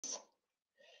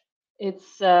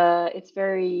It's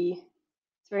very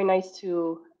nice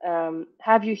to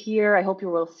have you here. I hope you're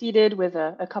well seated with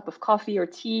a cup of coffee or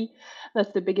tea.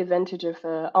 That's the big advantage of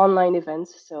online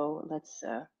events. So let's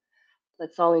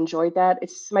all enjoy that.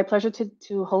 It's my pleasure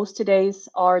to host today's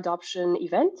R Adoption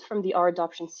event from the R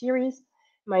Adoption series.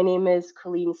 My name is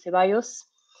Colleen Ceballos.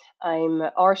 I'm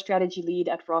R Strategy Lead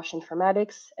at Roche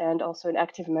Informatics and also an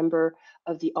active member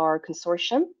of the R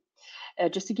Consortium.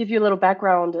 Just to give you a little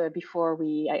background before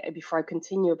I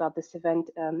continue about this event,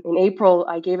 in April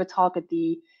I gave a talk at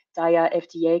the DIA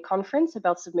FDA conference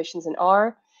about submissions in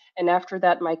R, and after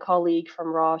that my colleague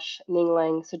from Roche, Ning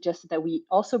Lang, suggested that we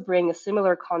also bring a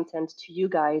similar content to you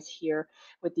guys here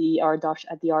with the R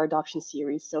Adoption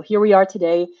series. So here we are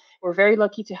today. We're very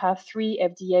lucky to have 3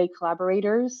 FDA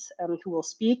collaborators who will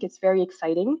speak. It's very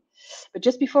exciting. But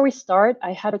just before we start,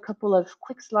 I had a couple of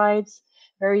quick slides,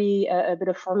 a bit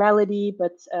of formality,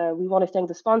 but we want to thank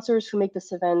the sponsors who make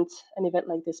this event, an event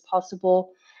like this,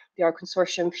 possible. The R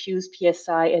Consortium, Fuse,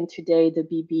 PSI, and today the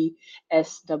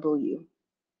BBSW.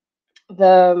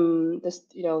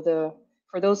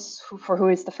 For those for who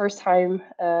it's the first time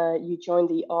you joined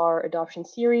the R Adoption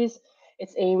series,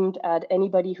 it's aimed at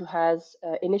anybody who has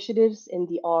initiatives in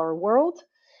the R world.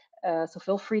 So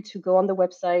feel free to go on the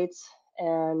website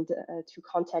and to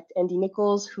contact Andy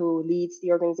Nichols, who leads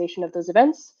the organization of those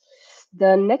events.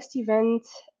 The next event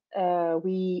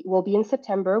we will be in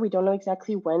September. We don't know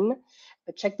exactly when,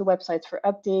 but check the websites for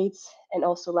updates. And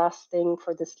also, last thing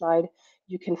for this slide,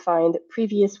 you can find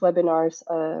previous webinars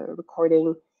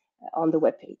recording on the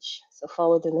webpage. So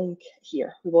follow the link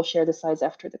here. We will share the slides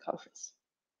after the conference.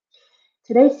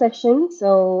 Today's session,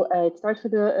 it starts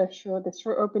with the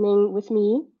short opening with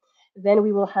me. Then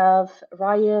we will have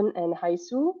Ryan and Hye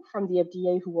Soo from the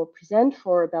FDA who will present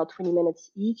for about 20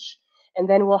 minutes each. And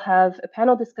then we'll have a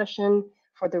panel discussion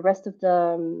for the rest of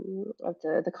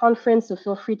the conference. So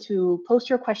feel free to post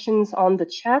your questions on the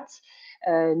chat.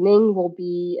 Ning will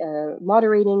be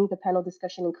moderating the panel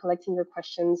discussion and collecting your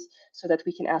questions so that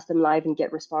we can ask them live and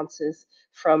get responses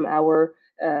from our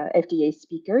FDA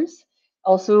speakers.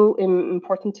 Also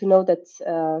important to know that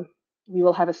we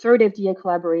will have a third FDA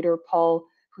collaborator, Paul,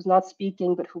 who's not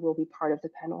speaking, but who will be part of the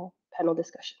panel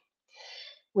discussion.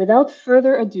 Without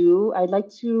further ado, I'd like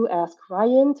to ask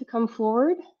Ryan to come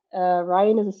forward.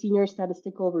 Ryan is a senior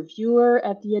statistical reviewer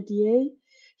at the FDA.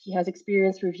 He has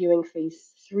experience reviewing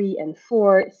phase 3 and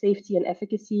 4 safety and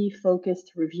efficacy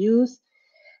focused reviews.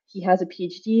 He has a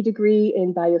PhD degree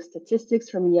in biostatistics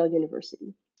from Yale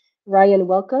University. Ryan,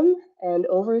 welcome, and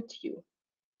over to you.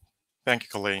 Thank you,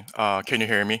 Colleen. Can you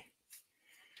hear me?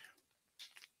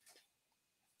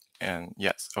 And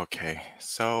yes, okay.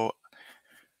 So,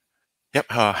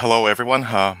 hello everyone.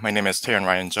 My name is Tae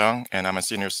Hyun Jung, and I'm a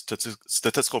senior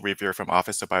statistical reviewer from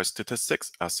Office of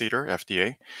Biostatistics, CEDAR,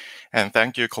 FDA. And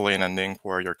thank you, Colleen and Ning,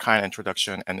 for your kind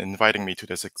introduction and inviting me to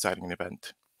this exciting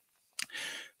event.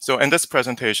 So in this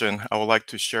presentation, I would like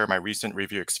to share my recent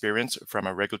review experience from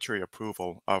a regulatory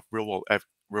approval of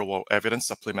real-world evidence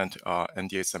supplement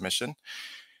NDA submission.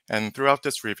 And throughout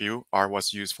this review, R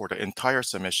was used for the entire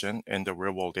submission in the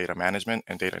real-world data management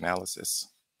and data analysis.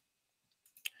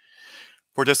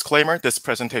 For disclaimer, this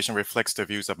presentation reflects the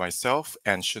views of myself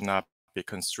and should not be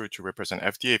construed to represent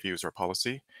FDA views or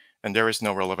policy, and there is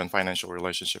no relevant financial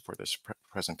relationship for this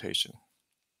presentation.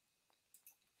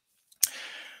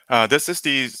 This is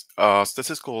the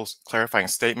statistical clarifying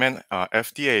statement.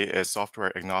 FDA is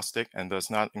software agnostic and does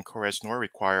not encourage nor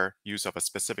require use of a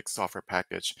specific software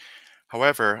package.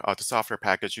 However, the software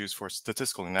package used for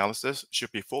statistical analysis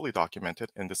should be fully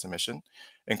documented in the submission,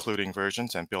 including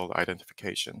versions and build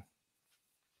identification.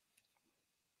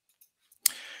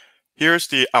 Here's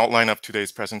the outline of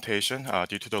today's presentation.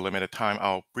 Due to the limited time,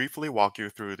 I'll briefly walk you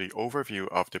through the overview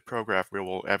of the Prograf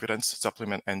real-world evidence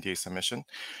supplement NDA submission.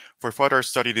 For further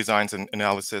study designs and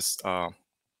analysis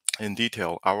in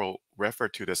detail, I will refer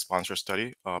to the sponsor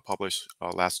study published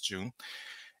last June.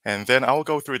 And then I'll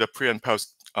go through the pre and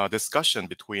post discussion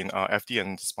between FDA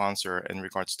and the sponsor in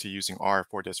regards to using R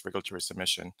for this regulatory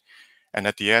submission. And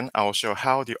at the end, I will show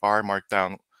how the R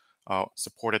markdown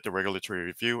supported the regulatory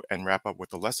review and wrap up with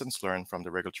the lessons learned from the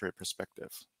regulatory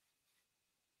perspective.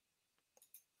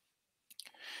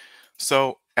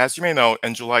 So, as you may know,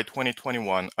 in July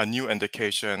 2021, a new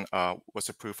indication was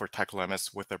approved for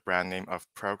Tacrolimus with the brand name of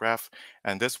Prograf,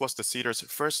 and this was the CEDAR's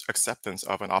first acceptance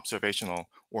of an observational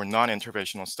or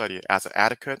non-interventional study as an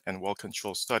adequate and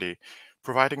well-controlled study,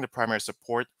 providing the primary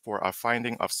support for a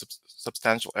finding of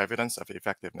substantial evidence of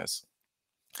effectiveness.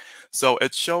 So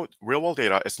it showed real-world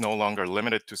data is no longer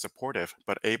limited to supportive,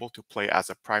 but able to play as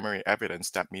a primary evidence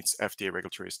that meets FDA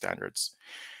regulatory standards.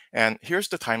 And here's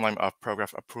the timeline of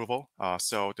Prograf approval.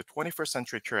 So the 21st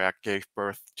Century Cure Act gave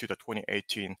birth to the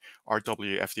 2018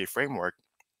 RWFD framework,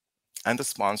 and the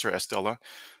sponsor, Estella,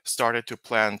 started to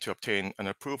plan to obtain an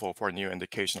approval for a new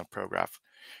indication of Prograf.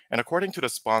 And according to the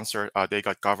sponsor, they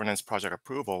got governance project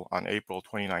approval on April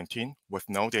 2019 with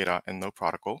no data and no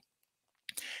protocol.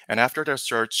 And after their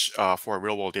search for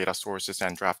real-world data sources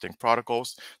and drafting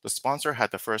protocols, the sponsor had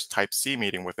the first Type C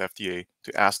meeting with FDA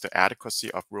to ask the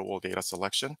adequacy of real-world data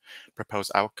selection,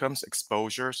 proposed outcomes,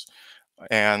 exposures,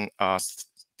 and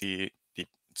the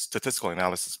statistical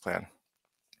analysis plan.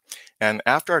 And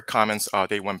after our comments,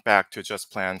 they went back to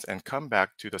just plans and come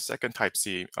back to the second Type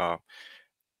C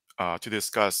to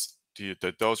discuss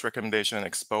the dose recommendation,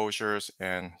 exposures,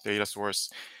 and data source.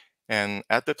 And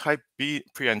at the Type B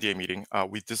pre-NDA meeting,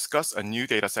 we discussed a new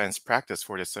data science practice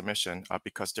for this submission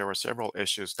because there were several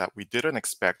issues that we didn't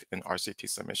expect in RCT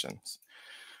submissions.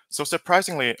 So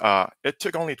surprisingly, it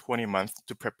took only 20 months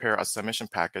to prepare a submission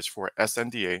package for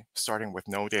sNDA, starting with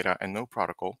no data and no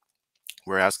protocol,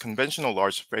 whereas conventional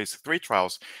large phase 3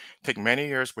 trials take many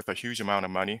years with a huge amount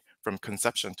of money from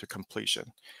conception to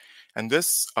completion. And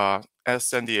this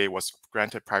sNDA was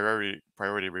granted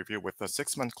priority review with a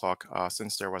 6-month clock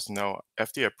since there was no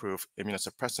FDA-approved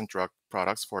immunosuppressant drug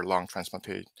products for lung transplant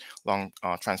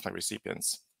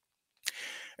recipients.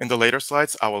 In the later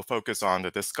slides, I will focus on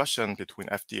the discussion between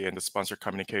FDA and the sponsor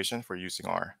communication for using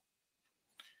R.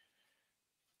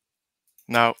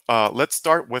 Now, let's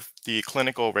start with the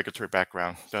clinical regulatory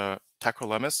background. The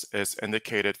Tacrolimus is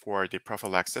indicated for the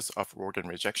prophylaxis of organ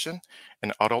rejection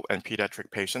in adult and pediatric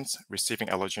patients receiving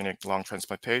allogeneic lung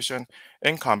transplantation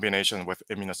in combination with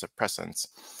immunosuppressants.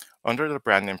 Under the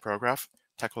brand name Prograf,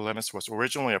 Tacrolimus was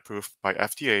originally approved by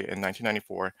FDA in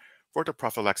 1994 for the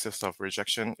prophylaxis of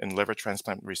rejection in liver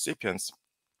transplant recipients,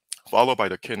 followed by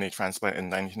the kidney transplant in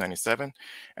 1997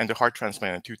 and the heart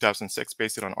transplant in 2006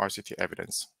 based on RCT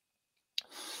evidence.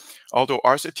 Although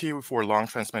RCT for lung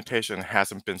transplantation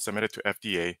hasn't been submitted to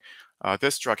FDA,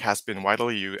 this drug has been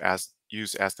widely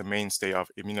used as the mainstay of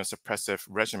immunosuppressive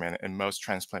regimen in most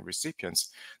transplant recipients,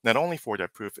 not only for the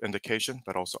approved indication,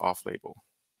 but also off-label.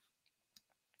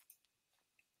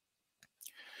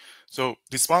 So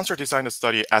the sponsor designed the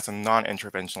study as a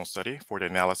non-interventional study for the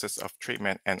analysis of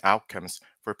treatment and outcomes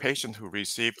for patients who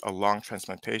received a lung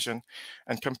transplantation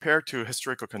and compared to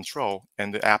historical control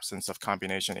in the absence of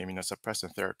combination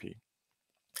immunosuppressant therapy.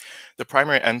 The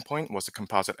primary endpoint was a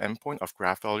composite endpoint of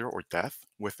graft failure or death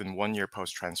within 1 year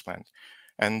post-transplant.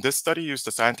 And this study used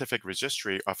the scientific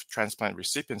registry of transplant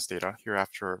recipients data,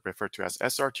 hereafter referred to as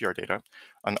SRTR data,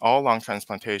 on all lung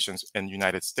transplantations in the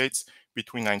United States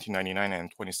between 1999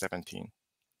 and 2017.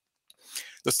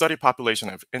 The study population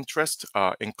of interest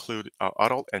include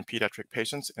adult and pediatric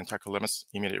patients in Tacrolimus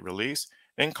immediate release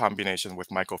in combination with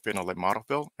mycophenolate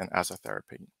mofetil and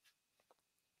azathioprine.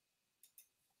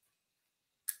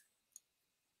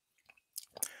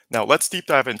 Now let's deep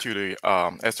dive into the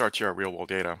SRTR real-world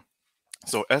data.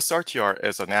 So SRTR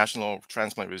is a national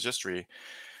transplant registry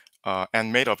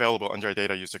and made available under a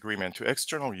data use agreement to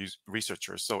external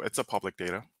researchers. So it's a public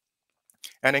data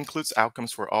and includes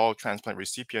outcomes for all transplant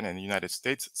recipients in the United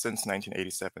States since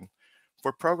 1987.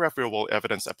 For Prograf real-world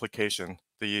evidence application,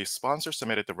 the sponsor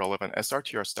submitted the relevant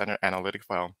SRTR standard analytic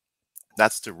file.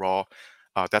 That's the raw,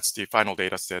 that's the final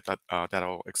data set that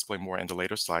I'll explain more in the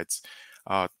later slides.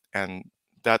 And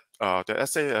that the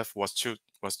SAF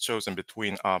was chosen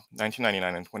between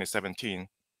 1999 and 2017,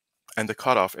 and the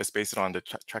cutoff is based on the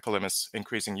Tacrolimus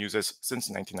increasing uses since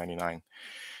 1999.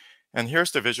 And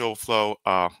here's the visual flow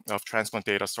of transplant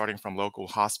data starting from local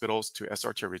hospitals to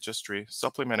SRT registry,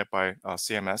 supplemented by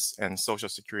CMS and Social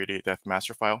Security Death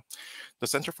Master File. The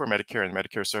Center for Medicare and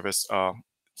Medicare Service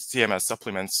CMS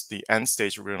supplements the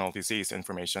end-stage renal disease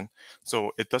information,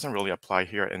 so it doesn't really apply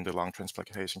here in the lung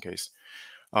transplantation case.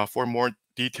 For more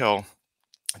detailed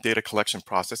data collection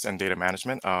process and data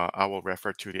management, I will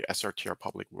refer to the SRTR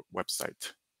public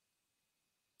website.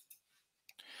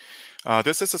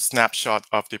 This is a snapshot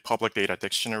of the public data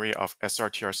dictionary of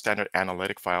SRTR standard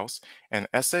analytic files, and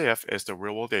SAF is the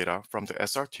real-world data from the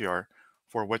SRTR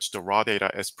for which the raw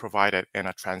data is provided in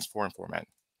a transform format.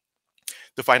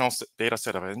 The final data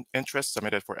set of interest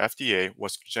submitted for FDA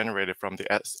was generated from the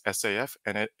SAF,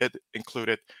 and it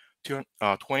included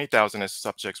 20,000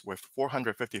 subjects with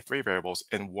 453 variables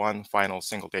in one final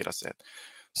single data set.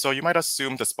 So you might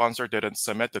assume the sponsor didn't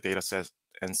submit the data set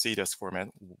in CDISC format,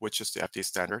 which is the FDA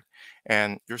standard,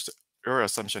 and your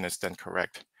assumption is then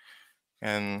correct.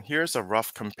 And here's a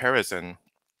rough comparison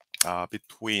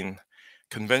between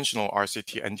conventional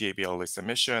RCT NDA BLA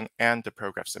submission and the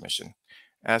Prograf submission.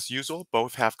 As usual,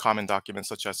 both have common documents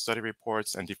such as study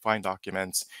reports and defined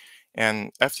documents,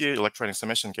 and FDA electronic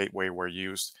submission gateway were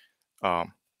used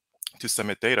to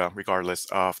submit data regardless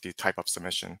of the type of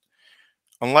submission.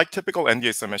 Unlike typical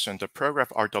NDA submission, the Prograf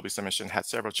RW submission had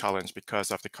several challenges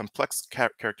because of the complex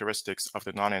characteristics of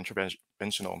the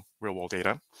non-interventional real-world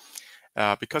data.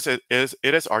 Because it is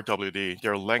RWD,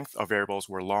 their length of variables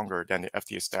were longer than the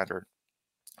FDA standard.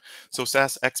 So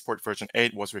SAS export version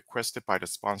 8 was requested by the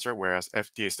sponsor, whereas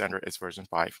FDA standard is version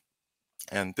 5.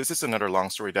 And this is another long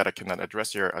story that I cannot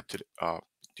address here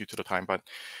due to the time, but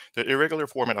the irregular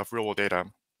format of real-world data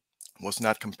was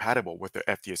not compatible with the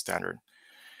FDA standard.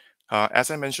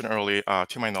 As I mentioned earlier,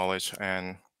 to my knowledge,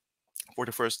 and for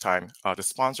the first time, the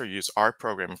sponsor used R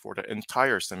program for the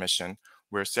entire submission,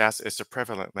 where SAS is the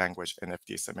prevalent language in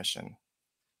FDA submission.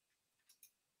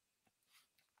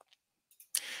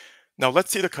 Now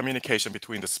let's see the communication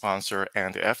between the sponsor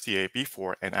and the FDA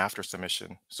before and after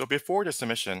submission. So before the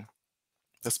submission,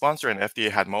 the sponsor and FDA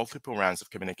had multiple rounds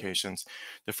of communications.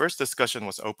 The first discussion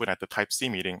was open at the Type C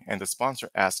meeting, and the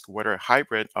sponsor asked whether a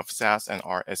hybrid of SAS and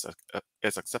R is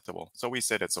acceptable. So we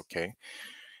said it's okay.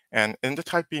 And in the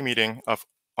Type B meeting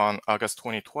on August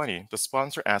 2020, the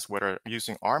sponsor asked whether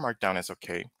using R Markdown is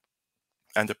okay,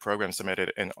 and the program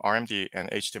submitted in RMD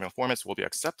and HTML formats will be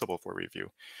acceptable for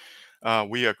review.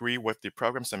 We agree with the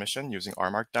program submission using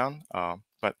R Markdown,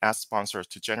 but ask sponsors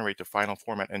to generate the final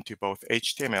format into both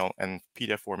HTML and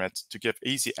PDF formats to give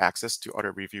easy access to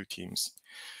other review teams.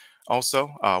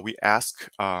 Also, we ask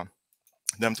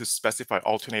them to specify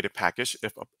alternative package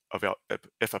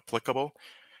if applicable.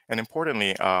 And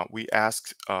importantly, we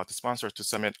asked the sponsor to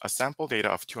submit a sample data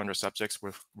of 200 subjects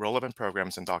with relevant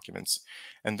programs and documents.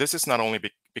 And this is not only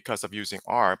because of using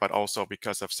R, but also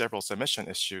because of several submission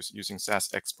issues using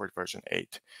SAS export version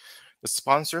 8. The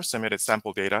sponsor submitted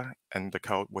sample data and the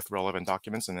code with relevant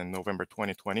documents in November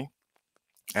 2020.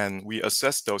 And we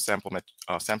assessed those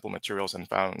sample materials and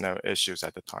found no issues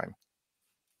at the time.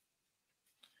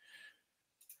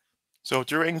 So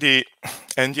during the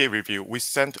NDA review, we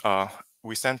sent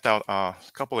out a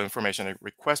couple of information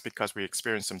requests because we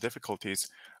experienced some difficulties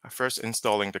first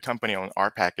installing the company-owned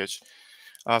R package.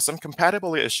 Some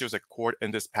compatibility issues occurred in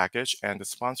this package, and the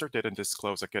sponsor didn't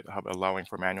disclose a GitHub allowing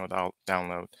for manual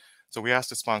download. So we asked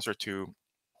the sponsor to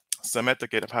submit the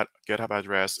GitHub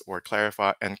address or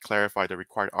clarify the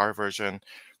required R version,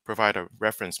 provide a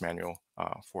reference manual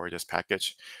for this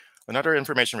package. Another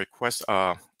information request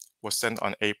was sent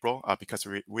on April because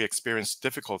we experienced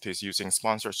difficulties using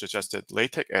sponsor-suggested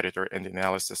LaTeX editor in the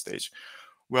analysis stage.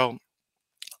 Well,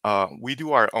 we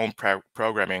do our own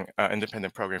programming,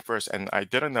 independent programming first, and I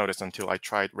didn't notice until I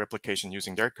tried replication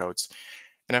using their codes.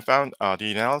 And I found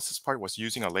the analysis part was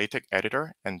using a LaTeX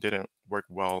editor and didn't work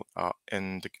well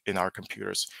in our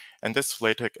computers. And this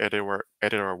LaTeX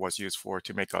editor was used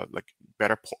to make a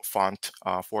better font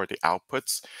for the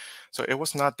outputs. So it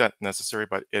was not that necessary,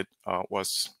 but it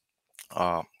was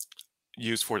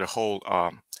used for the whole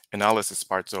analysis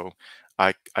part, so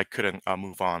I couldn't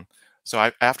move on.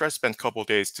 So after I spent a couple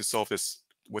days to solve this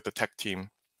with the tech team,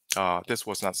 this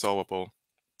was not solvable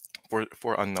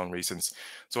for unknown reasons.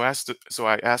 So I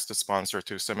asked the sponsor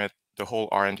to submit the whole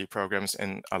R&D programs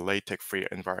in a LaTeX-free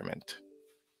environment.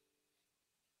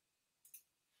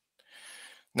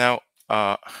 Now,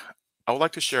 I would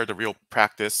like to share the real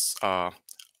practice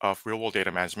of real-world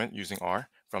data management using R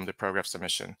from the Prograf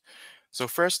submission. So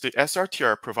first, the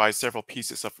SRTR provides several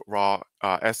pieces of raw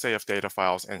SAF data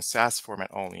files in SAS format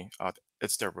only.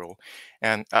 It's their rule.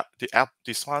 And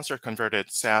the sponsor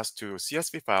converted SAS to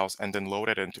CSV files and then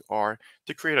loaded into R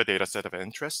to create a data set of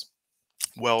interest.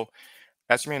 Well,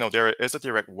 as you may know, there is a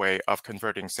direct way of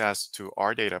converting SAS to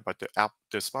R data, but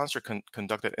the sponsor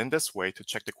conducted in this way to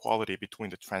check the quality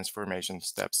between the transformation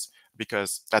steps,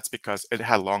 because it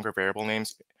had longer variable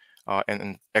names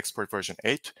in export version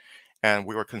 8. And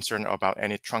we were concerned about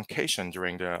any truncation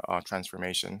during the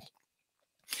transformation.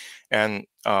 And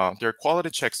their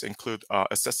quality checks include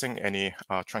assessing any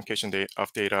truncation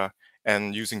of data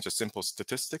and using just simple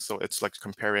statistics. So it's like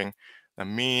comparing the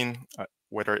mean,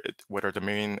 whether the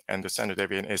mean and the standard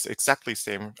deviation is exactly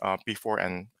same before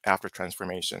and after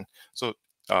transformation. So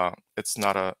it's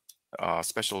not a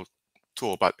special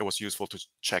tool, but it was useful to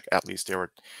check at least they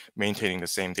were maintaining the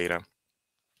same data.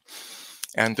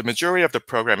 And the majority of the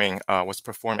programming was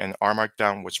performed in R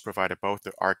Markdown, which provided both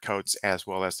the R codes as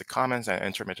well as the comments and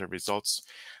intermediate results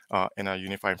in a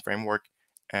unified framework.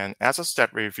 And as a stat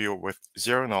reviewer with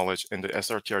zero knowledge in the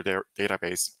SRTR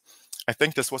database, I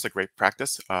think this was a great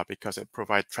practice because it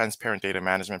provided transparent data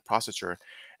management procedure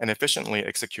and efficiently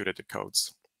executed the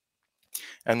codes.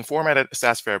 And formatted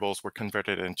SAS variables were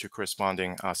converted into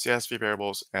corresponding CSV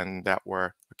variables, and that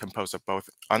were composed of both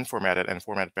unformatted and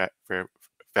formatted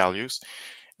values.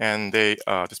 And the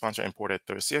sponsor imported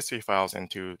the CSV files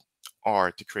into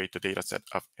R to create the data set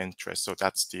of interest. So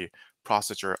that's the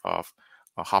procedure of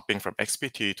hopping from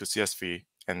XPT to CSV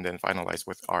and then finalize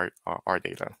with R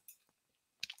data.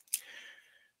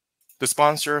 The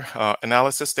sponsor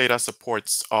analysis data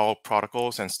supports all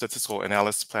protocols and statistical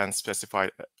analysis plan specified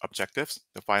objectives.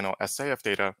 The final SAF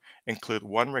data include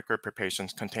one record per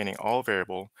patient containing all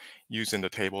variable used in the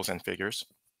tables and figures.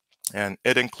 And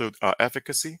it includes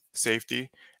efficacy, safety,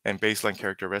 and baseline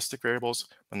characteristic variables,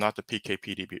 but not the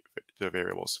PK/PD the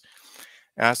variables.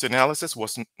 As the analysis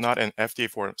was not an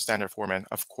FDA standard format,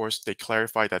 of course, they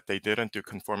clarified that they didn't do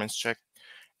conformance check.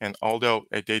 And although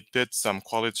they did some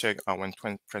quality check when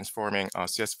transforming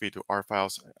CSV to R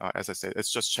files, as I said,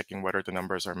 it's just checking whether the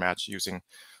numbers are matched using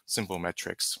simple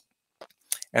metrics.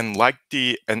 And like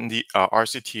the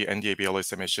RCT NDA BLA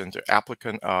submission, the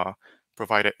applicant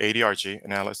provided ADRG,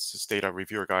 analysis data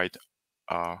reviewer guide,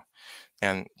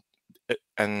 and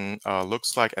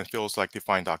looks like and feels like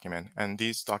defined document. And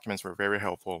these documents were very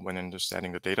helpful when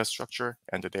understanding the data structure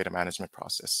and the data management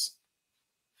process.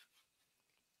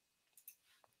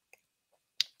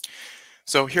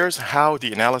 So here's how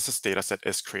the analysis dataset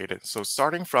is created. So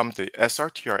starting from the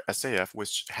SRTR SAF,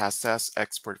 which has SAS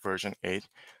export version 8,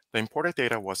 the imported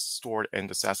data was stored in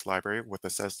the SAS library with the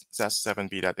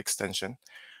SAS7b extension.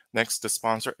 Next, the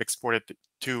sponsor exported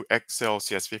two Excel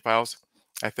CSV files.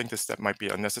 I think this step might be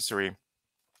unnecessary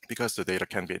because the data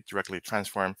can be directly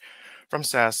transformed from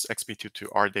SAS XP2 to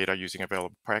R data using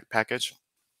available package.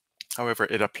 However,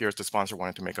 it appears the sponsor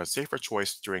wanted to make a safer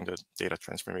choice during the data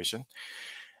transformation.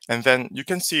 And then you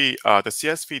can see the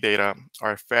CSV data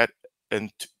are fed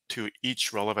into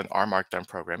each relevant R Markdown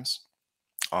programs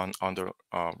on the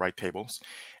right tables.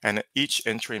 And at each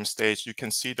interim stage, you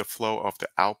can see the flow of the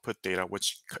output data,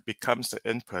 which becomes the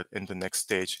input in the next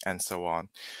stage, and so on.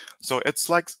 So it's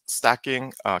like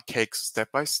stacking cakes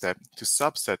step by step to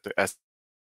subset the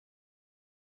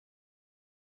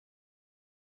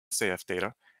SAF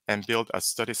data and build a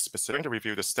study specific. During the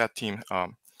review, the stat team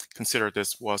considered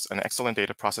this was an excellent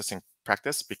data processing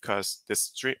practice because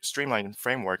this streamlined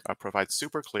framework provides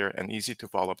super clear and easy to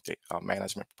follow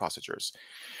management procedures.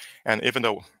 And even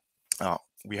though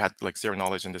we had like zero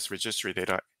knowledge in this registry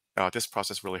data, this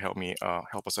process really helped me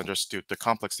help us understand the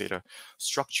complex data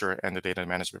structure and the data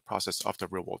management process of the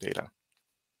real world data.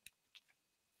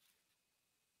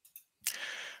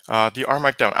 The R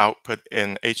Markdown output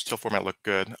in HTML format looked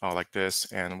good like this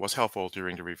and was helpful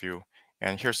during the review.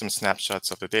 And here's some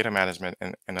snapshots of the data management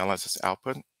and analysis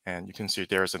output. And you can see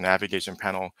there's a navigation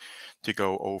panel to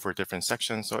go over different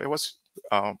sections. So it was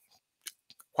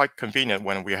quite convenient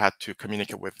when we had to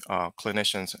communicate with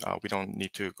clinicians. We don't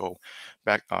need to go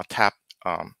back, tap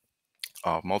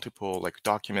multiple like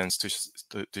documents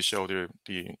to show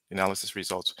the analysis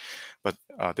results, but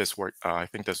this worked. I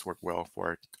think this worked well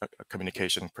for a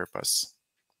communication purpose.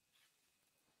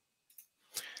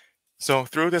 So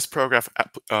through this Prograf,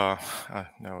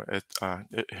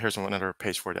 here's another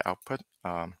page for the output,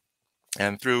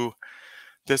 and through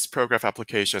this Prograf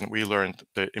application, we learned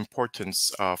the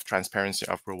importance of transparency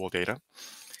of real-world data,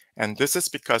 and this is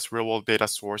because real-world data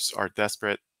sources are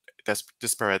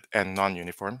disparate and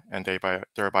non-uniform, and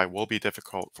thereby will be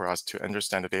difficult for us to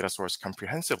understand the data source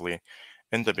comprehensively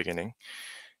in the beginning.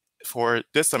 For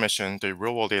this submission, the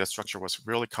real-world data structure was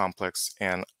really complex,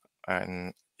 and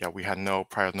yeah, we had no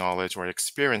prior knowledge or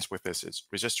experience with this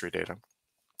registry data.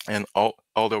 And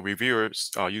although reviewers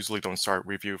usually don't start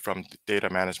review from data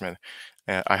management,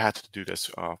 I had to do this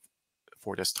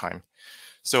for this time.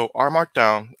 So R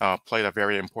Markdown played a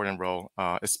very important role,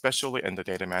 especially in the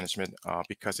data management,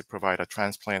 because it provided a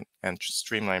transparent and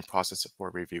streamlined process for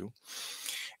review.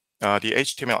 The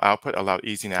HTML output allowed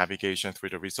easy navigation through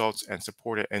the results and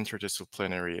supported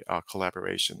interdisciplinary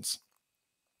collaborations.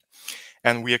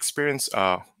 And we experienced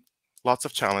lots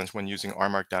of challenge when using R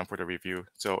Markdown for the review.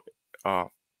 So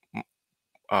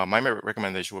my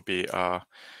recommendation would be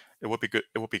it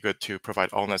would be good to provide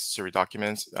all necessary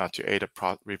documents to aid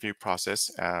a review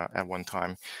process at one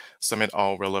time, submit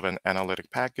all relevant analytic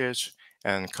package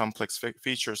and complex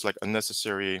features like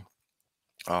unnecessary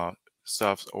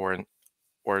stuff or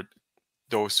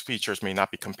those features may not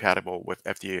be compatible with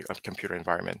FDA computer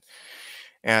environment.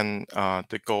 And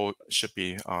the goal should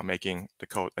be making the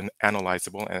code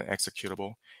analyzable and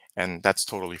executable, and that's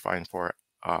totally fine for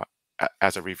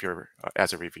as a reviewer.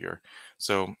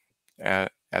 So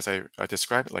as I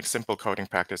described, like simple coding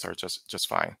practice are just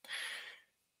fine.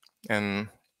 And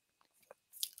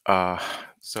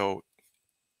so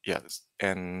yes,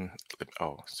 and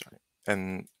oh, sorry.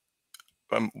 And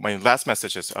my last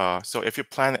message is, so if you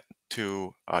plan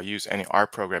to use any R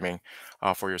programming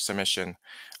for your submission,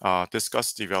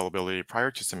 discuss the availability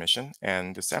prior to submission,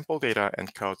 and the sample data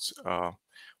and codes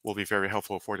will be very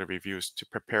helpful for the reviews to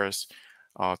prepare us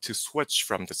to switch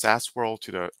from the SAS world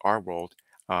to the R world.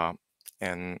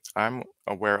 And I'm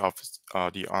aware of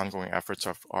the ongoing efforts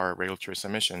of our regulatory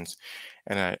submissions,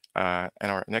 and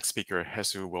our next speaker, Hye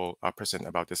Soo, will present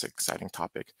about this exciting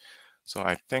topic. So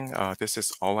I think this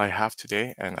is all I have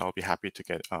today, and I'll be happy to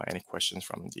get any questions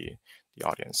from the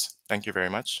audience. Thank you very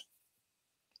much.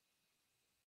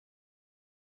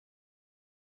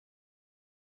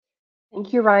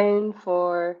 Thank you, Ryan,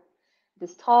 for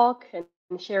this talk and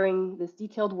sharing this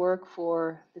detailed work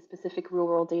for the specific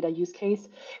real-world data use case.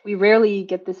 We rarely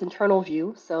get this internal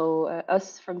view, so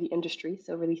us from the industry.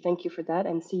 So really thank you for that,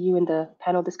 and see you in the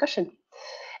panel discussion.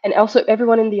 And also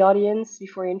everyone in the audience,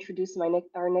 before I introduce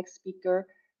our next speaker,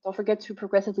 don't forget to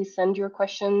progressively send your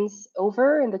questions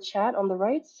over in the chat on the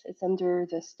right. It's under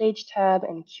the stage tab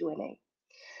and Q&A.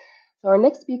 So our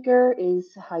next speaker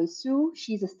is Hye Soo.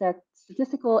 She's a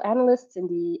statistical analyst in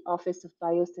the Office of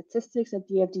Biostatistics at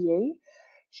the FDA.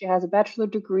 She has a bachelor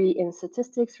degree in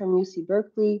statistics from UC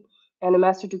Berkeley and a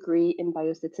master degree in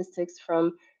biostatistics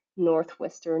from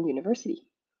Northwestern University.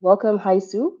 Welcome, Hye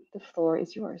Soo. The floor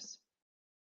is yours.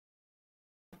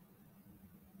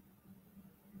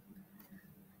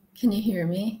 Can you hear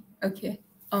me? Okay.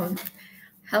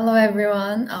 Hello,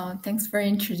 everyone. Thanks for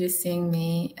introducing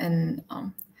me, and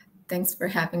thanks for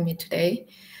having me today.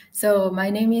 So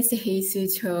my name is Hye Soo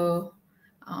Cho.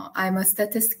 I'm a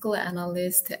statistical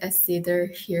analyst at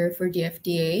CDER here for the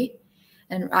FDA,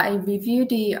 and I review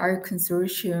the R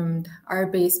Consortium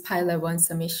R-based Pilot 1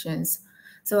 submissions.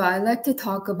 So I like to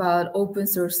talk about open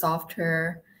source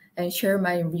software and share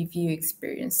my review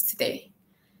experience today.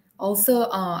 Also,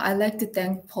 I'd like to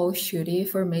thank Paul Schuette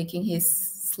for making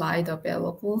his slide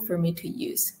available for me to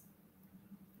use.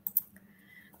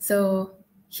 So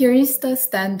here is the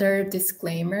standard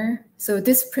disclaimer. So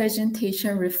this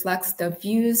presentation reflects the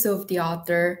views of the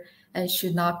author and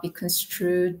should not be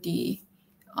construed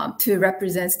to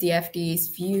represent the FDA's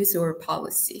views or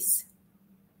policies.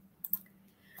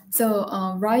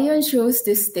 So Ryan shows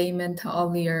this statement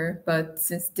earlier, but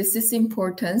since this is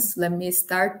important, let me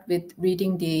start with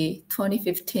reading the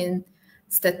 2015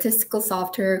 Statistical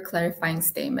Software Clarifying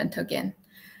Statement again.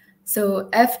 So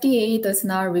FDA does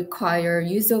not require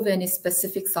use of any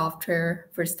specific software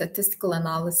for statistical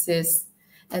analysis,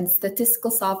 and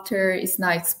statistical software is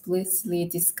not explicitly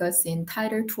discussed in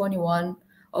Title 21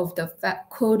 of the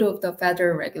Code of the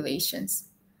Federal Regulations.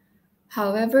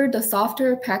 However, the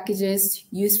software packages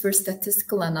used for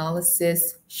statistical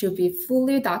analysis should be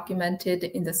fully documented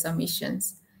in the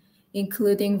submissions,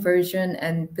 including version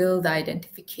and build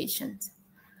identifications.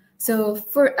 So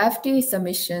for FDA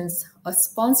submissions, a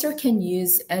sponsor can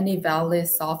use any valid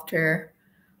software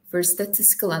for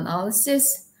statistical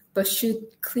analysis, but should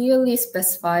clearly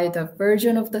specify the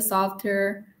version of the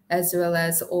software as well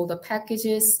as all the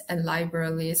packages and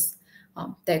libraries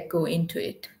that go into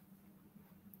it.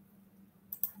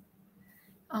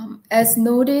 As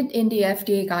noted in the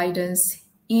FDA guidance,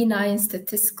 E9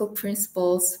 statistical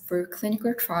principles for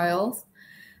clinical trials,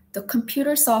 the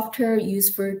computer software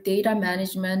used for data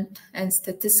management and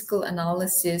statistical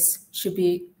analysis should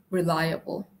be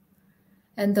reliable.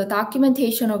 And the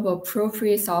documentation of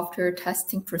appropriate software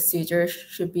testing procedures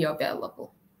should be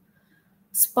available.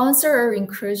 Sponsors are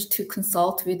encouraged to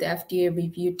consult with FDA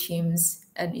review teams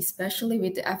and especially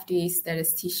with the FDA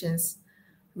statisticians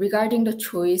regarding the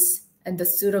choice and the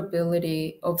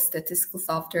suitability of statistical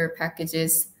software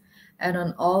packages at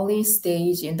an early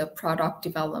stage in the product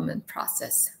development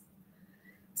process.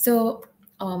 So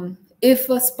if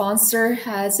a sponsor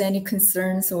has any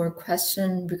concerns or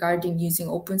questions regarding using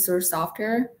open source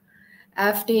software,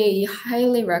 FDA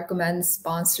highly recommends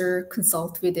sponsor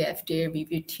consult with the FDA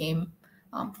review team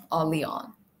early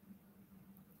on.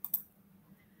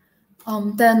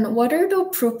 Then what are the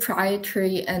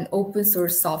proprietary and open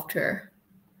source software?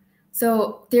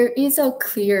 So there is a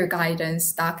clear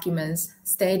guidance document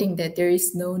stating that there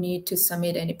is no need to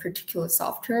submit any particular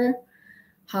software.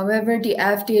 However, the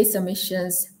FDA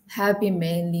submissions have been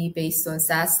mainly based on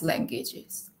SAS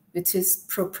languages, which is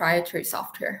proprietary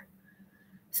software.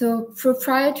 So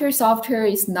proprietary software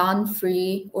is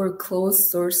non-free or closed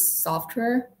source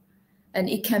software, and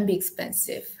it can be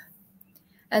expensive.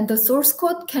 And the source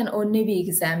code can only be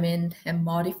examined and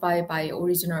modified by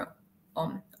original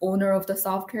owner of the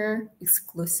software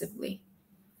exclusively.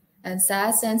 And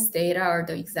SAS and Stata are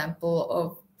the example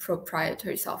of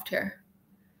proprietary software.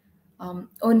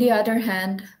 On the other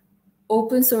hand,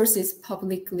 open source is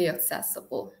publicly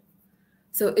accessible.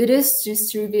 So it is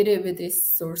distributed with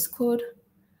its source code,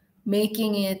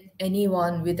 making it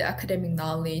anyone with academic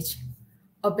knowledge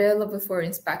available for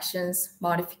inspections,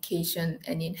 modification,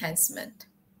 and enhancement.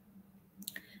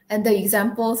 And the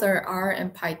examples are R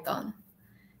and Python.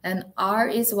 And R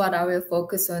is what I will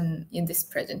focus on in this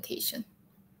presentation.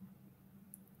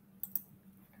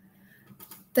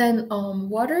 Then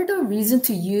what are the reasons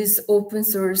to use open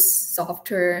source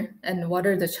software and what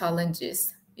are the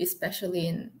challenges, especially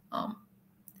in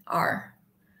R?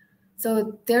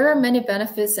 So there are many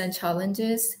benefits and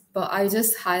challenges, but I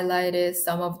just highlighted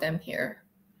some of them here.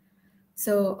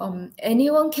 So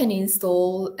anyone can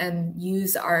install and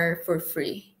use R for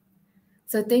free.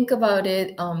 So think about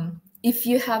it, if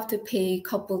you have to pay a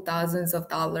couple thousands of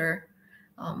dollars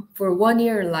for 1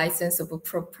 year license of a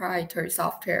proprietary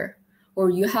software, or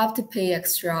you have to pay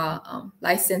extra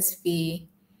license fee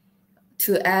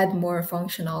to add more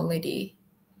functionality,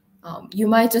 you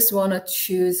might just want to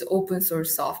choose open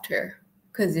source software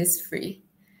because it's free.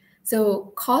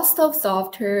 So cost of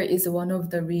software is one of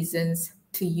the reasons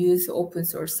to use open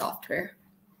source software.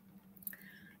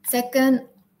 Second,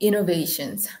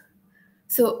 innovations.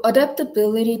 So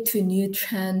adaptability to new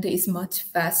trend is much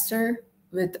faster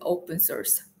with open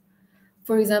source.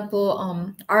 For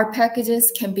example, R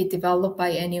packages can be developed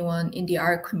by anyone in the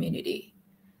R community.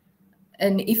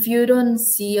 And if you don't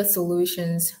see a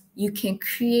solutions, you can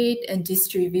create and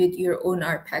distribute your own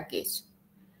R package.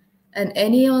 And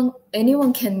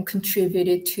anyone can contribute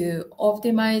it to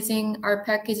optimizing R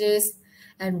packages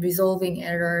and resolving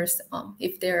errors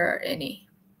if there are any.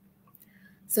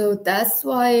 So that's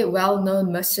why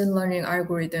well-known machine learning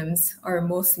algorithms are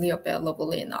mostly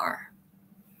available in R.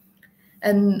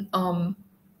 And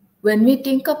when we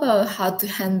think about how to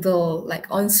handle like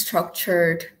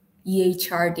unstructured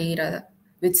EHR data,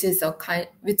 which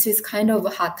is kind of a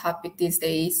hot topic these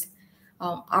days,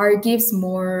 R gives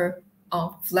more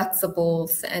flexible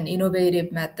and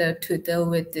innovative method to deal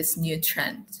with this new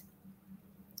trend.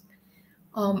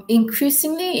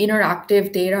 Increasingly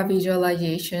interactive data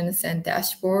visualizations and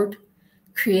dashboard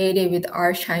created with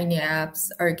R Shiny apps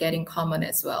are getting common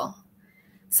as well.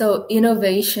 So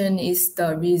innovation is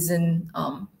the reason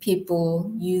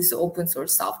people use open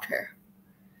source software.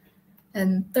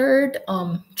 And third,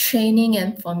 training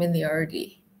and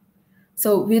familiarity.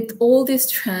 So with all this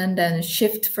trend and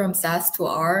shift from SAS to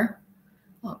R,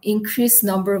 increased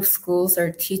number of schools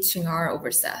are teaching R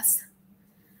over SAS.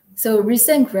 So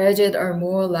recent graduates are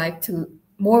more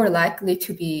likely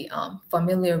to be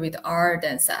familiar with R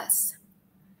than SAS.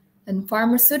 And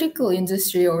pharmaceutical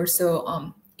industry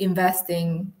also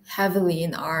investing heavily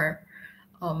in R.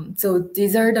 So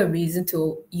these are the reasons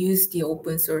to use the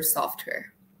open source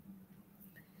software.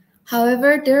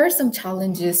 However, there are some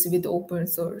challenges with open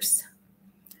source.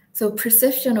 So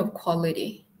perception of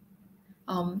quality.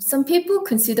 Some people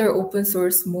consider open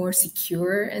source more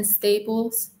secure and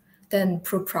stable than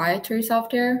proprietary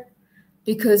software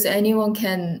because anyone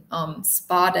can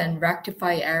spot and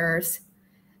rectify errors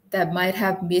that might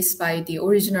have missed by the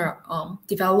original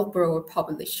developer or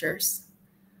publishers.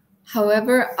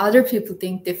 However, other people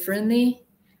think differently.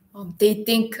 They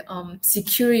think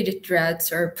security threats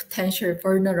or potential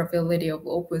vulnerability of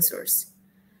open source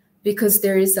because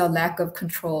there is a lack of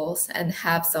controls and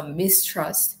have some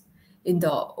mistrust in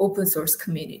the open source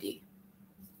community.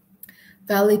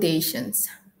 Validations.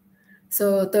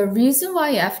 So the reason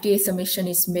why FDA submission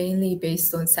is mainly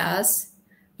based on SAS,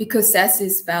 because SAS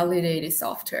is validated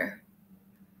software.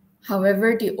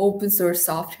 However, the open source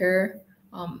software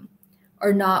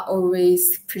are not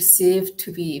always perceived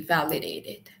to be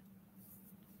validated.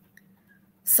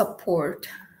 Support.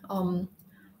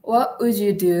 What would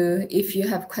you do if you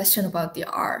have question about the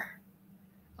R?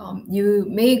 You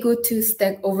may go to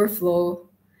Stack Overflow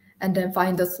and then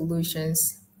find the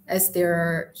solutions, as there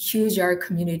are huge R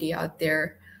community out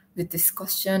there with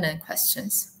discussion and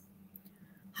questions.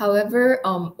 However,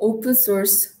 open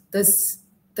source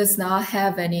does not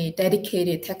have any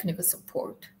dedicated technical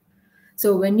support.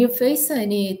 So when you face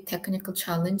any technical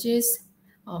challenges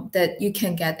that you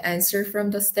can get answer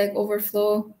from the Stack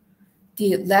Overflow,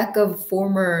 the lack of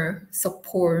formal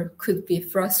support could be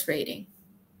frustrating.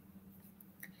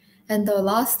 And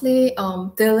lastly,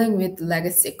 dealing with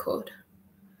legacy code.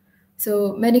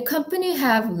 So many companies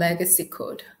have legacy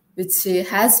code, which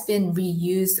has been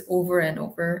reused over and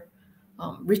over,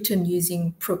 written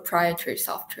using proprietary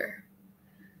software.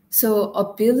 So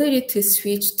ability to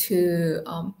switch to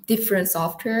different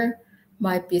software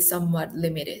might be somewhat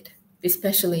limited,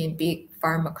 especially in big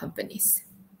pharma companies.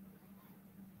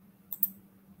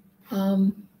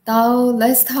 Now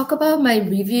let's talk about my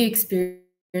review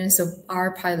experience of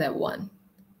R Pilot 1.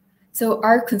 So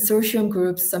our consortium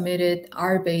group submitted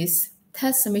R-based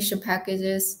test submission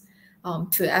packages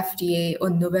to FDA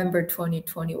on November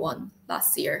 2021,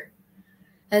 last year.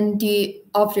 And the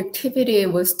objectivity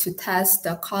was to test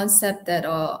the concept that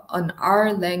an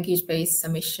R language-based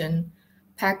submission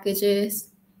packages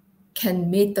can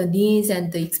meet the needs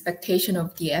and the expectation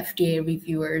of the FDA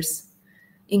reviewers,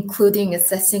 including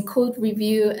assessing code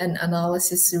review and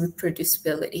analysis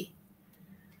reproducibility.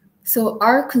 So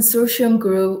our consortium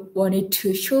group wanted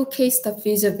to showcase the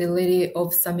feasibility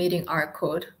of submitting R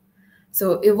code.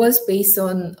 So it was based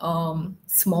on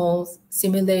small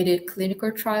simulated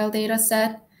clinical trial data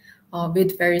set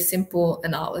with very simple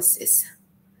analysis.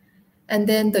 And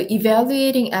then the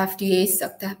evaluating FDA's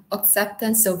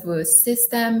acceptance of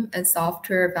system and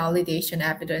software validation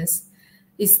evidence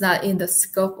is not in the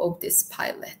scope of this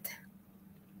pilot.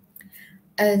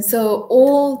 And so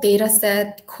all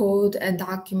dataset, code, and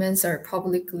documents are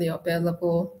publicly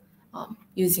available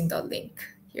using the link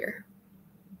here.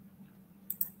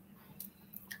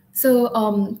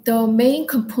 So the main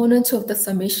components of the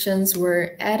submissions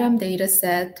were ADAM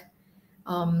dataset,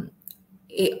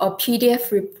 a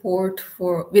PDF report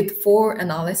with 4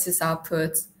 analysis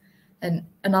outputs, an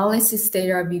analysis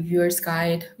data reviewer's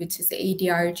guide, which is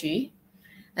ADRG,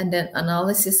 and then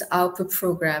analysis output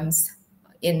programs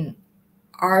in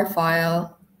R files,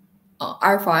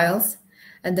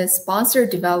 and then sponsor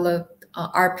developed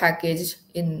R package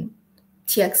in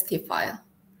TXT file.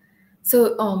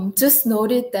 So just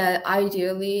noted that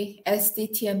ideally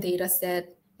SDTM dataset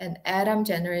and ADAM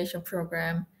generation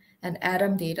program and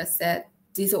ADAM dataset,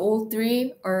 these all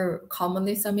 3 are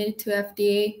commonly submitted to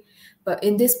FDA. But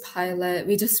in this pilot,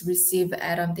 we just received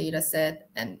ADAM dataset,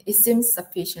 and it seems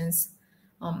sufficient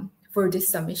for these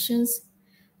submissions.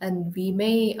 And we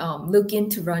may look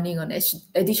into running an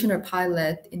additional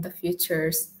pilot in the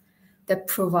futures that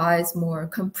provides more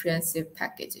comprehensive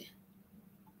packaging.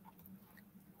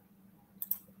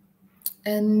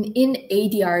 And in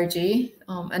ADRG,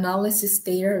 Analysis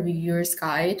Data Reviewer's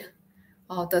Guide,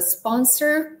 the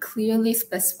sponsor clearly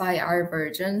specify R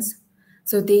versions.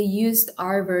 So they used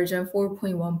R version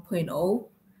 4.1.0,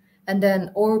 and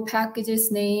then all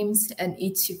packages names and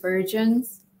each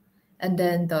versions, and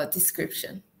then the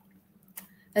description.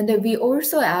 And then we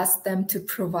also asked them to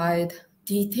provide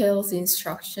detailed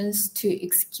instructions to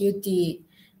execute the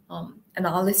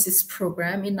analysis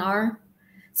program in R.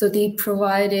 So they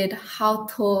provided how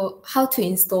to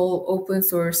install open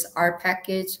source R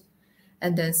package,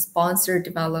 and then sponsor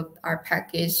developed R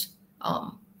package.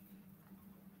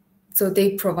 So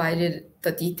they provided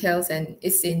the details, and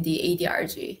it's in the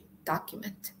ADRG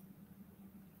document.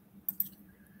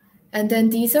 And then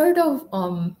these are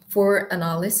the 4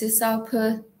 analysis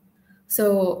output.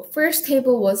 So first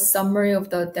table was summary of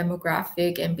the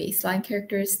demographic and baseline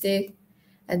characteristic.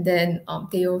 And then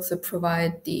they also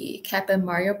provide the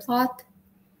Kaplan-Meier plot.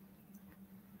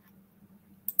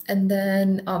 And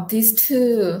then these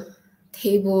 2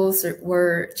 tables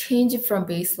were changed from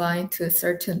baseline to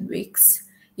certain weeks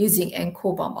using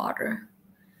ANCOVA model.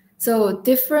 So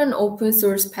different open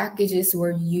source packages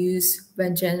were used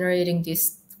when generating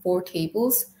these 4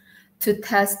 tables to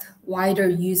test wider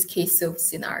use case of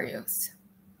scenarios.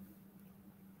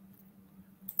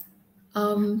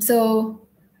 So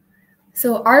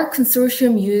our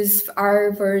consortium used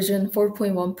R version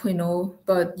 4.1.0,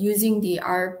 but using the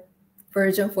R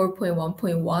version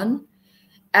 4.1.1,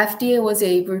 FDA was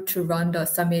able to run the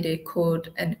submitted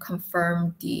code and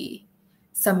confirm the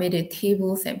submitted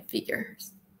tables and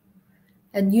figures.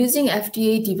 And using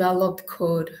FDA developed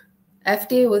code,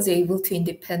 FDA was able to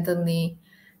independently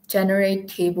generate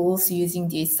tables using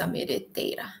the submitted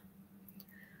data.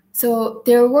 So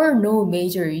there were no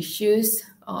major issues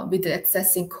with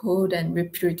accessing code and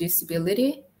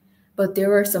reproducibility, but there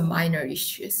were some minor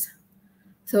issues.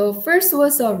 So first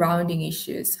was rounding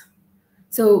issues.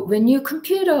 So when you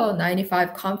compute a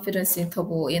 95 confidence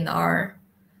interval in R,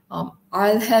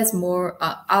 R has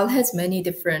many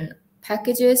different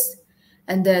packages,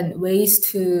 and then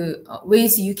ways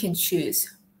you can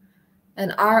choose.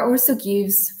 And R also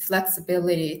gives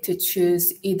flexibility to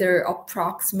choose either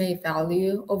approximate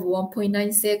value of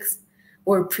 1.96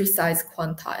 or precise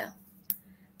quantile.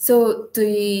 So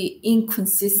the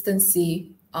inconsistent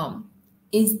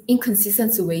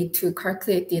way to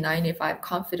calculate the 95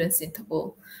 confidence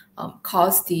interval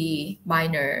caused the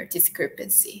minor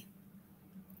discrepancy.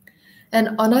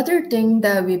 And another thing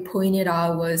that we pointed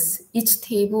out was each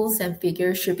tables and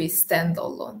figures should be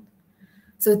standalone.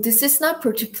 So this is not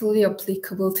particularly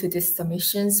applicable to these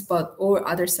submissions, but all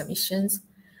other submissions.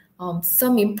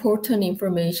 some important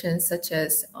information such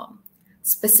as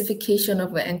specification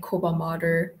of an ANCOVA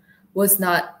model was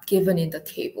not given in the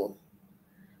table.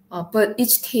 But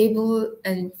each table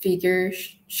and figure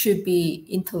should be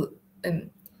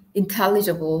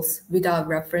intelligible without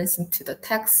referencing to the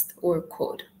text or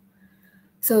code.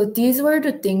 So these were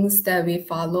the things that we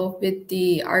followed with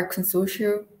the R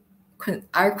Consortium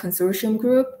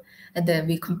group, and then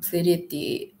we completed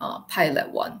the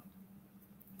pilot one.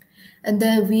 And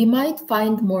then we might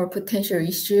find more potential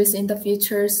issues in the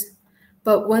futures,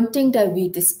 but one thing that we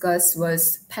discussed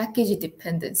was package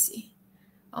dependency.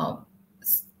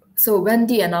 So when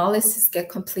the analysis get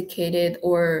complicated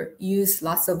or use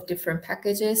lots of different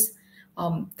packages,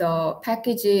 the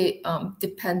package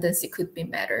dependency could be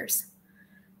matters.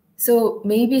 So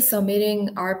maybe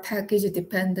submitting our package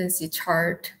dependency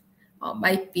chart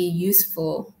might be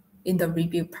useful in the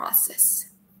review process.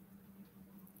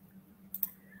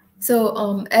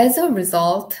 So as a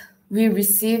result, we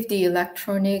received the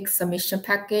electronic submission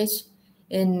package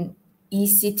in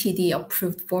ECTD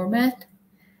approved format,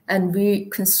 and we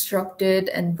constructed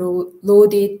and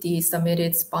loaded the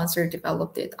submitted sponsor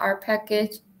developed R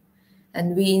package,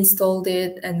 and we installed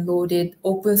it and loaded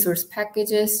open source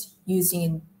packages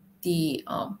using the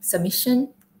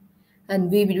submission, and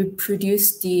we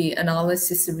reproduced the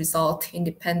analysis result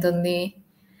independently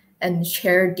and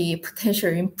share the potential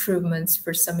improvements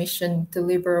for submission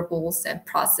deliverables and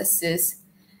processes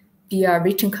via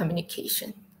written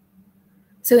communication.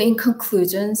 So in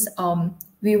conclusions,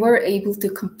 we were able to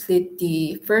complete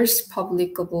the first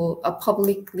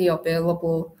publicly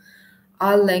available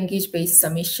R language-based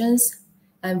submissions,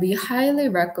 and we highly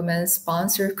recommend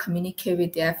sponsors communicate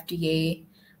with the FDA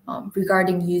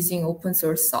regarding using open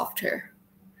source software.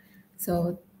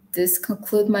 So this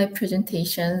concludes my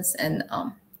presentations, and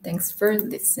thanks for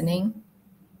listening.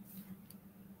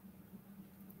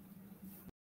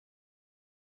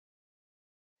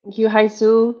 Thank you, Hye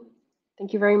Soo.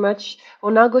 Thank you very much.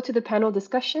 We'll now go to the panel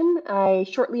discussion. I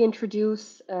shortly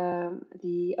introduce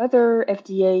the other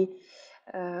FDA,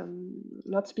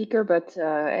 not speaker, but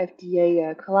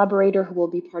FDA collaborator who will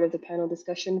be part of the panel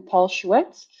discussion, Paul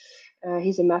Schuette.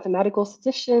 He's a mathematical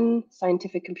statistician,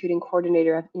 scientific computing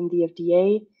coordinator in the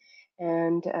FDA,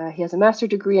 and he has a master's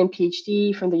degree and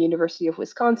PhD from the University of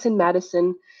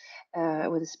Wisconsin-Madison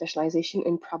with a specialization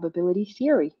in probability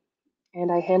theory.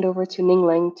 And I hand over to Ning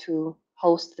Leng to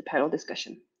host the panel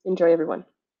discussion. Enjoy, everyone.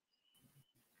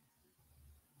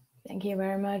 Thank you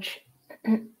very much.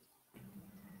 Hi,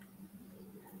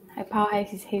 Paul. Hi,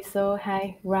 Hye Soo.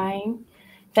 Hi, Ryan.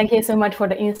 Thank you so much for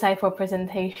the insightful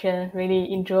presentation.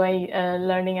 Really enjoy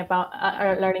learning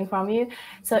from you.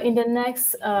 So in the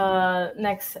next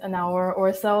an hour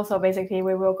or so, basically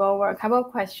we will go over a couple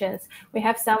of questions. We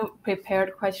have some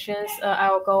prepared questions. I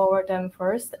will go over them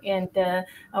first, and we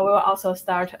will also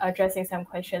start addressing some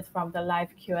questions from the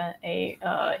live Q&A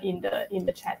in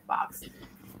the chat box.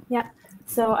 Yeah.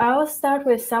 So I will start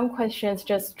with some questions,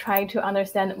 just trying to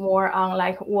understand more on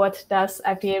like what does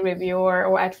FDA reviewer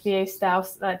or FDA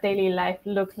staff's daily life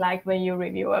look like when you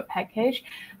review a package.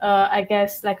 I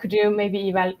guess like could you maybe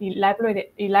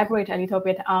elaborate a little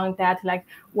bit on that, like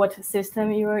what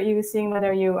system you are using,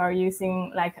 whether you are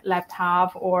using like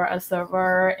laptop or a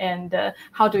server, and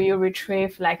how do you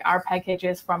retrieve like our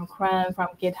packages from CRAN, from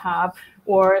GitHub,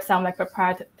 or some like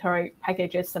proprietary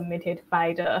packages submitted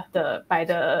by the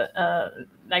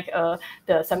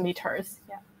submitters.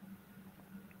 Yeah.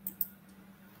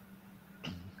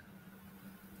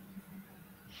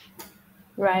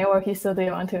 Ryan or Hye Soo, do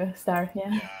you want to start?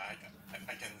 Yeah. Yeah,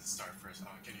 I can start first.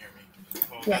 Can you hear me?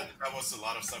 Well, yeah. That was a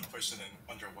lot of sub-question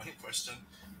under one question,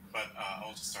 but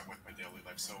I'll just start with my daily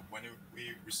life. So when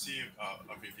we receive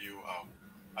a review,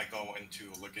 I go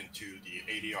look into the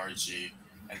ADRG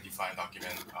and define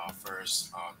document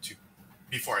first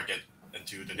before I get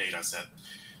into the data set.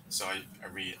 So I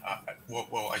read.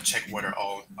 I check whether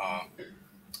all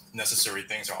necessary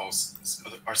things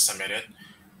are submitted,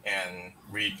 and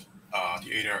read the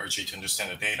ADRG to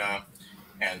understand the data,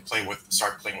 and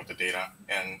start playing with the data.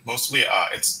 And mostly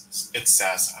it's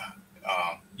SAS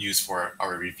used for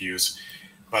our reviews,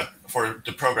 but for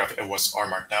the Prograf it was R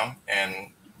Markdown,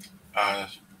 and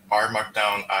R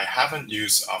Markdown I haven't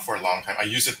used for a long time. I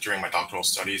used it during my doctoral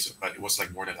studies, but it was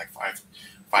like more than like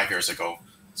five years ago.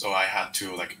 So I had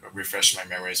to like refresh my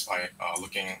memories by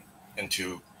looking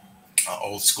into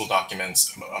old school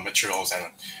documents, materials,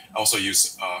 and also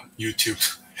use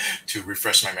YouTube to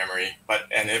refresh my memory.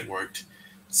 And it worked.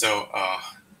 So I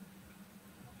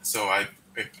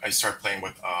started playing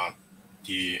with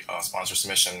the sponsor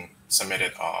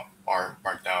submitted R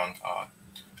Markdown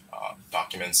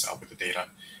documents with the data,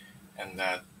 and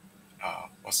that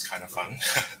was kind of fun.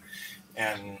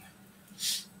 And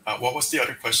what was the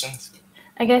other question?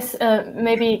 I guess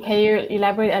maybe can you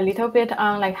elaborate a little bit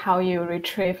on like how you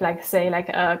retrieve, like say like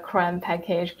a cron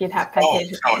package, GitHub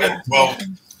package?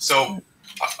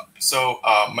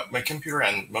 My computer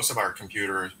and most of our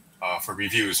computers for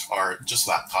reviews are just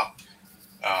laptop,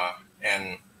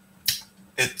 and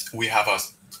we have a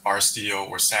RStudio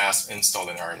or SAS installed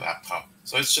in our laptop.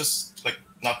 So it's just like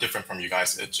not different from you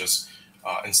guys. It just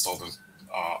installed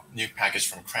a new package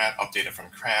from CRAN, updated from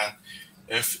CRAN.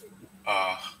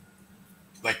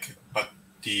 But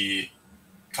the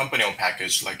company-owned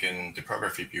package, like in the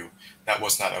Prograf review, that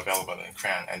was not available in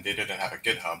CRAN, and they didn't have a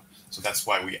GitHub. So that's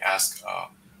why we asked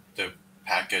the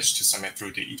package to submit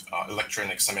through the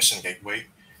electronic submission gateway,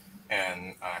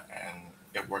 and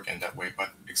it worked in that way. But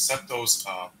except those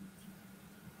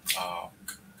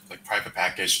like private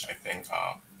package, I think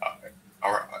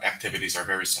our activities are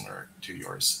very similar to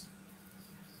yours.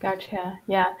 Gotcha.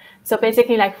 Yeah. So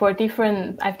basically, like for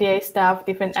different FDA staff,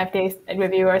 different FDA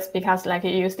reviewers, because like you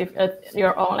use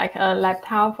your own like a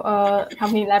laptop,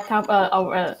 company laptop,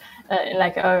 or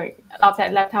like a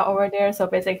outside laptop over there. So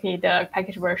basically, the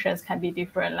package versions can be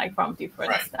different, like from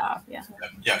different staff. Yeah.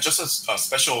 Yeah. Just a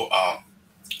special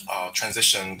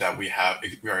transition that we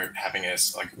are having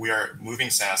is like we are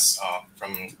moving SAS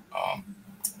from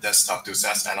desktop to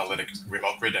SAS analytic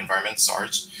remote grid environment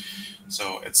SARG.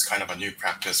 So it's kind of a new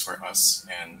practice for us,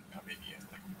 and maybe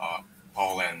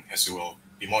Paul and Hye Soo will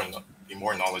be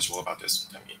more knowledgeable about this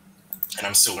than me. And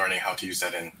I'm still learning how to use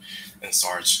that in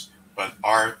SARG. But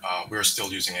we're still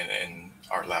using it in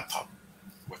our laptop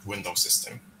with Windows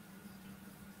system.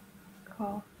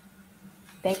 Cool.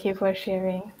 Thank you for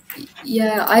sharing.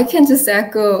 Yeah, I can just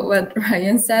echo what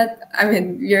Ryan said. I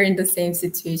mean, we're in the same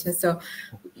situation. So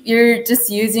you're just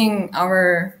using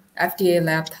our FDA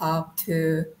laptop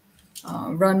to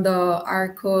run the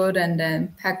R code and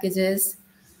then packages.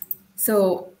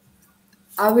 So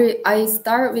I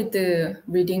start with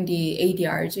reading the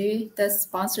ADRG that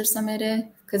sponsor submitted,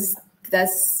 because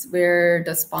that's where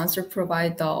the sponsor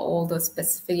provide all the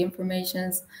specific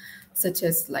informations, such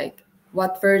as like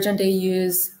what version they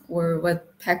use or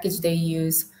what package they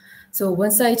use. So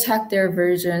once I check their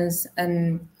versions,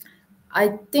 and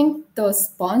I think the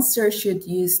sponsor should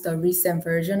use the recent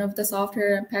version of the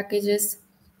software and packages.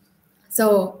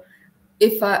 So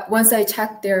once I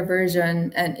check their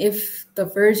version, and if the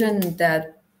version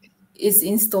that is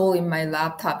installed in my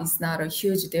laptop is not a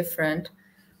huge difference,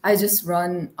 I just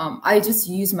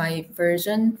use my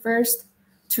version first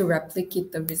to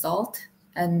replicate the result,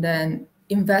 and then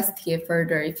investigate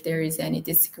further if there is any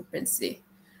discrepancy.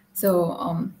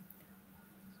 So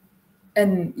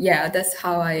and yeah, that's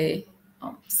how I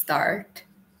start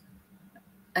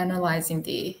analyzing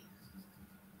the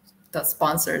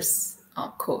sponsor's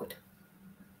code.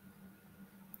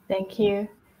 Thank you.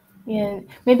 And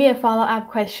maybe a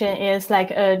follow-up question is like,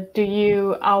 do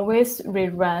you always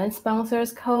rerun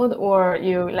sponsors code, or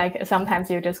you like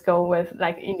sometimes you just go with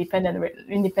like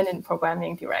independent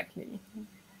programming directly?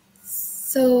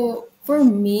 So for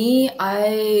me,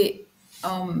 I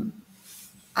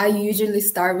usually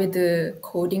start with the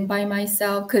coding by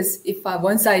myself, because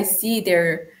once I see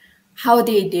how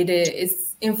they did it,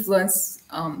 it's influence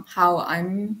how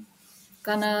I'm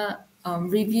gonna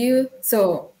review.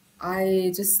 So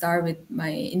I just start with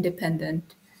my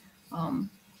independent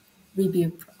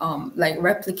review, like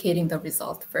replicating the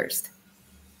result first.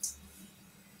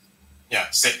 Yeah,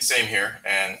 same here.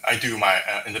 And I do my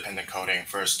independent coding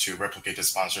first to replicate the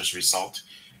sponsor's result,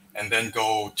 and then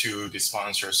go to the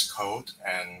sponsor's code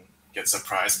and get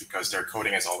surprised because their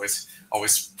coding is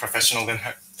always professional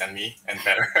than me and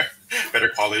better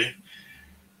quality.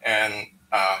 And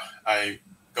I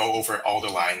go over all the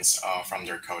lines from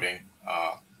their coding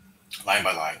line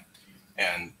by line,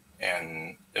 and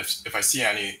if I see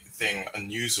anything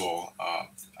unusual,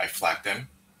 I flag them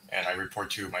and I report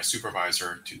to my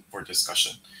supervisor for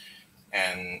discussion.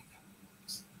 And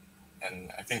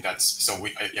I think that's so.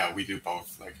 We do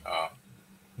both, like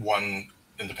one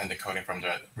independent coding from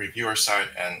the reviewer side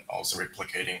and also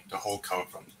replicating the whole code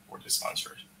from the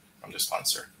sponsor.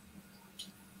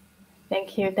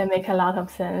 Thank you. That makes a lot of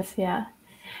sense. Yeah.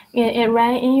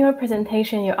 Ryan, in your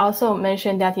presentation, you also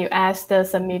mentioned that you asked the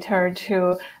submitter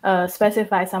to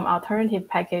specify some alternative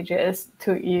packages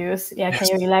to use. Yeah, yes.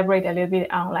 Can you elaborate a little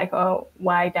bit on like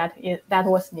why that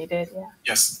was needed? Yeah.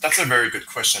 Yes, that's a very good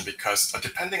question, because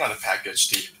depending on the package,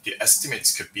 the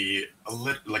estimates could be a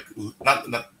little, like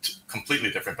not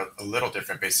completely different, but a little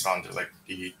different based on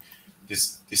the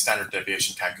standard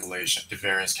deviation calculation, the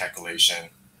variance calculation,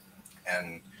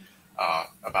 and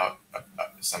about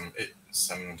some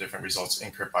some different results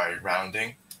incurred by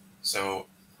rounding. So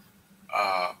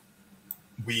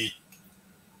we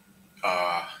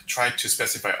tried to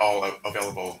specify all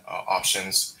available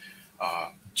options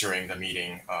during the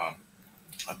meeting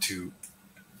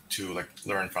to like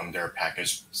learn from their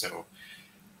package. So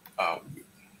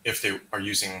if they are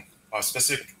using a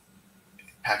specific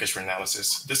package for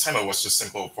analysis, this time it was just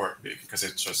simple for because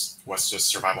it was just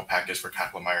survival package for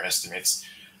Kaplan-Meier estimates.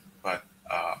 But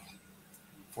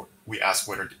we asked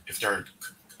whether if they're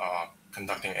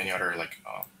conducting any other like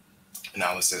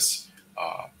analysis,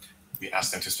 we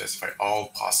asked them to specify all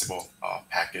possible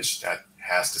package that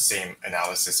has the same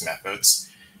analysis methods,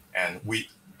 and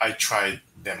I tried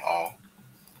them all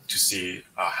to see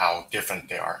how different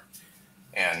they are.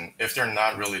 And if they're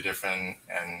not really different,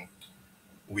 and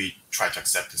we try to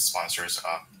accept the sponsor's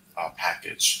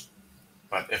package.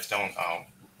 But if don't,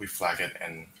 we flag it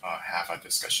and have a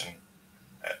discussion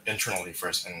internally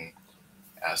first and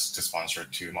ask the sponsor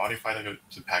to modify the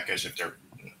package if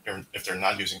they're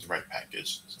not using the right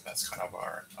package. So that's kind of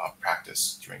our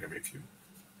practice during the review.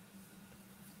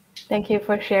 Thank you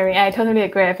for sharing. I totally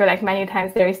agree. I feel like many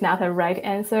times there is not a right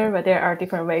answer, but there are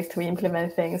different ways to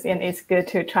implement things, and it's good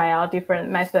to try out different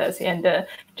methods and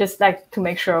just like to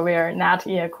make sure we are not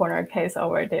in a corner case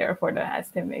over there for the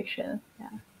estimation. Yeah.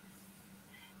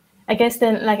 I guess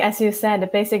then, like as you said,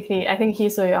 basically, I think Hye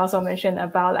Soo also mentioned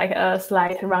about like a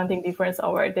slight rounding difference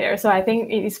over there. So I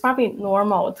think it is probably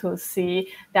normal to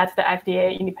see that the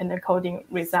FDA independent coding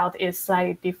result is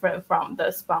slightly different from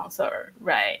the sponsor,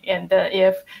 right? And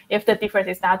if the difference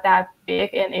is not that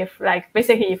big, and if like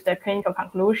basically if the clinical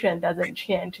conclusion doesn't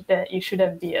change, then it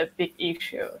shouldn't be a big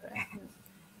issue. Right?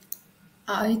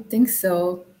 I think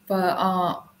so,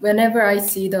 but whenever I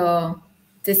see the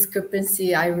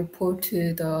discrepancy, I report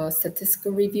to the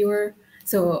statistical reviewer.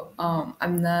 So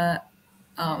I'm not,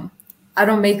 I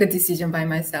don't make a decision by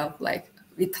myself. Like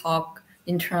we talk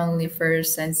internally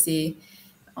first and see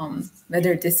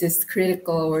whether this is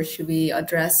critical or should we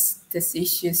address these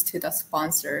issues to the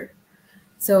sponsor.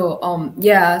 So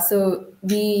yeah, so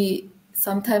we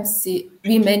sometimes see,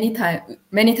 many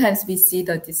times we see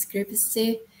the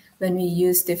discrepancy when we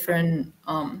use different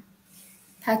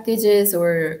packages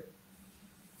or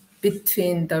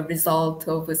between the result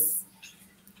of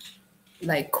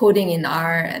like coding in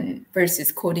R and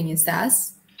versus coding in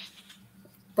SAS.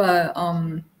 But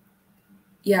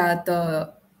yeah,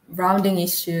 the rounding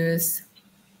issues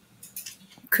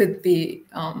could be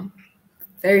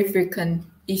very frequent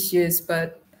issues,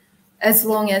 but as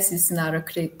long as it's not a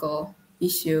critical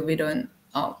issue, we don't,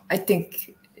 I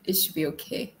think it should be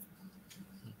okay.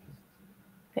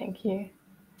 Thank you.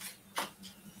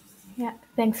 Yeah,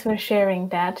 thanks for sharing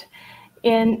that.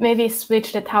 And maybe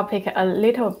switch the topic a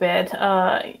little bit.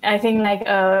 I think like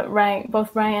Ryan,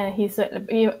 both Ryan and Hye Soo,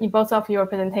 in both of your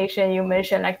presentation, you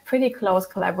mentioned like pretty close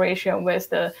collaboration with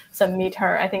the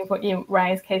submitter. I think in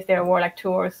Ryan's case, there were like 2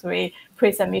 or 3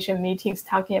 pre-submission meetings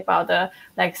talking about the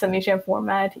like submission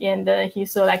format, and Hye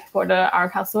Soo, like for the R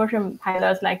Consortium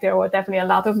pilots, like there were definitely a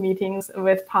lot of meetings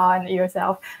with Paul and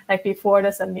yourself like before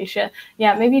the submission.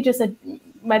 Yeah, maybe just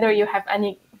whether you have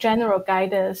any general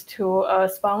guidance to a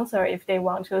sponsor if they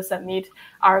want to submit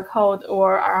R code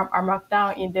or R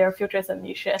markdown in their future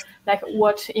submission, like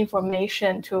what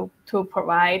information to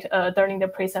provide during the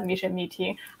pre-submission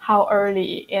meeting, how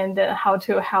early, and how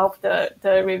to help the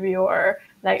reviewer,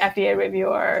 like FDA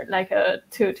reviewer, like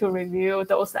to review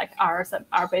those like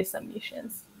R-based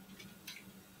submissions.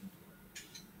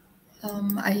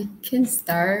 I can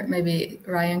start. Maybe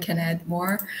Ryan can add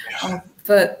more,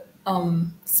 but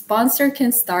sponsor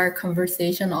can start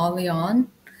conversation early on,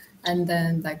 and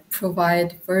then like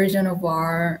provide version of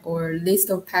R or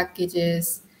list of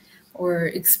packages, or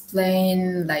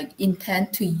explain like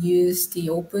intent to use the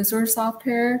open source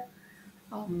software,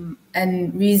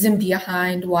 and reason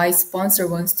behind why sponsor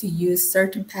wants to use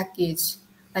certain package,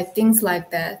 like things like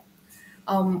that.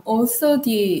 Also,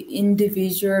 the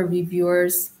individual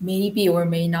reviewers may be or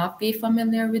may not be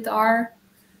familiar with R.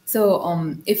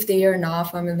 So if they are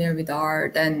not familiar with R,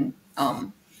 then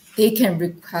they can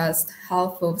request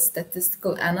help of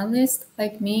statistical analyst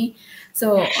like me.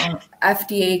 So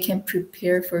FDA can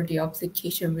prepare for the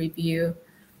application review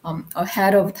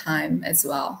ahead of time as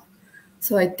well.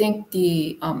 So I think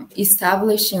the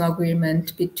establishing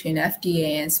agreement between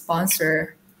FDA and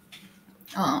sponsor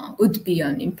would be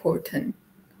an important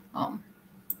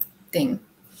thing.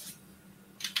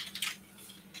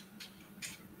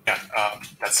 Yeah,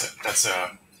 that's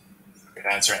a good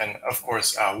answer. And of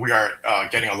course, we are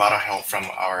getting a lot of help from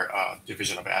our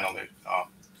division of analytics,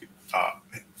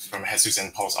 from Jesus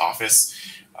and Paul's office,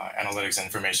 analytics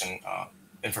and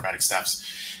informatics staffs.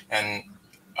 and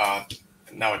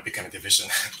now it became a division.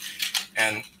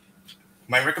 And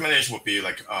my recommendation would be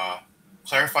like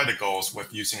clarify the goals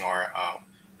with using R,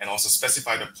 and also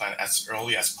specify the plan as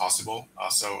early as possible,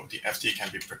 so the FDA can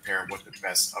be prepared with the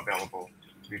best available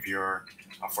reviewer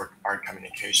for R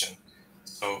communication.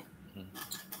 So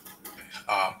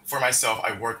for myself,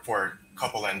 I worked for a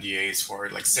couple NDAs for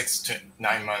like 6 to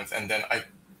 9 months, and then I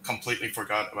completely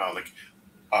forgot about like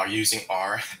using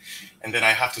R, and then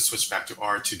I have to switch back to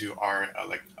R to do R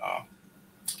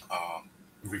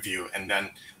review, and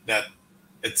then that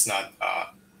it's not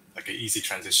like an easy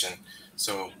transition.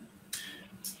 So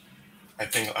I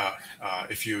think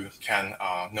if you can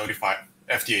notify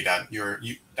FDA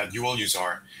that you will use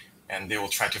R, and they will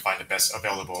try to find the best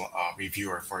available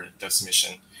reviewer for the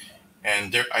submission.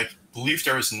 And there, I believe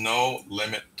there is no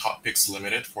topics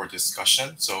limited for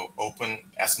discussion. So open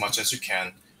as much as you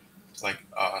can. Like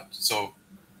so,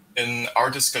 in our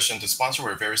discussion, the sponsor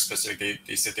were very specific.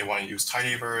 They said they want to use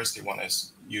tidyverse. They want to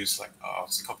use like a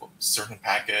couple certain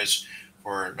package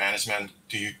for management.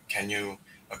 Can you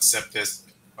accept this?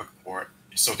 Or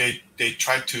so they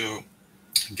tried to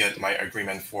get my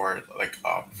agreement for like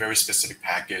a very specific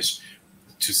package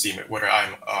to see whether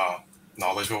I'm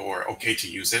knowledgeable or okay to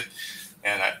use it.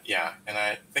 And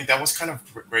I think that was kind of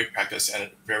great practice and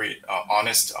very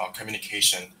honest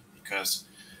communication, because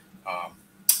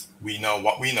we know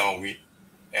what we know,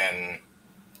 and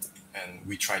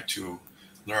we try to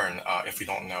learn if we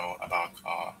don't know about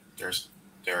their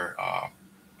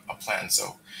plan.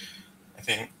 So I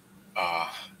think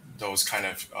those kind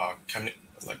of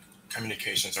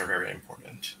communications are very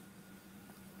important.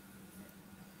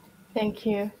 Thank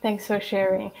you. Thanks for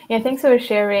sharing. Yeah, thanks for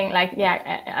sharing. Like, yeah,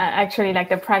 actually, like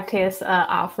the practice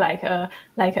of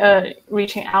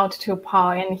reaching out to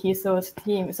Paul and Hye Soo's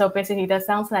team. So basically, that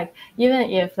sounds like even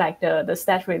if like the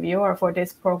stat reviewer for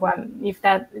this program, if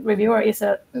that reviewer is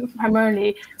a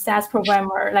primarily stats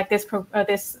programmer, like this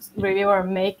reviewer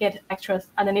may get extra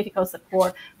analytical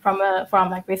support from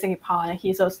like basically Paul and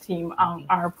Hye Soo's team on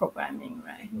our programming,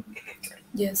 right?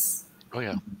 Yes. Oh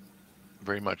yeah,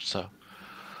 very much so.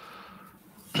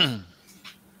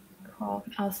 Cool.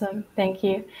 Awesome. Thank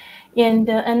you. And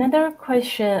another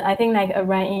question, I think like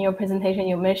Ryan, in your presentation,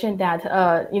 you mentioned that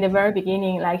in the very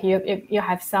beginning, like you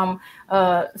have some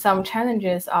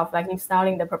challenges of like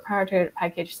installing the proprietary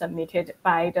package submitted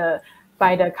by the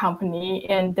company,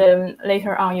 and then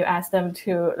later on you ask them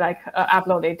to like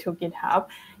upload it to GitHub.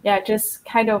 Yeah, just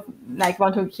kind of like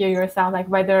want to hear your thoughts, like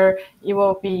whether it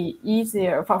will be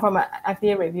easier from an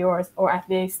FDA reviewers or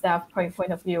FDA staff point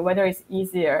of view, whether it's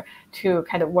easier to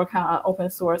kind of work on an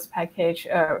open source package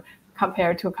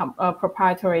compared to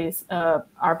proprietary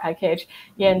R package,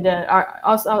 and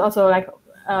also like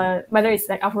whether it's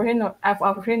like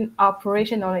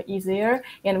operationally easier,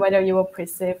 and whether you will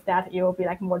perceive that it will be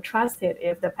like more trusted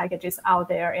if the package is out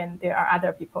there and there are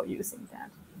other people using that.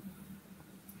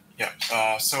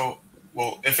 Yeah. So,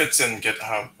 well, if it's in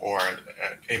GitHub or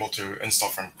able to install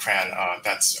from CRAN,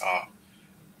 that's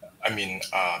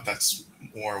that's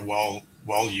more well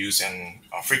used and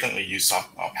frequently used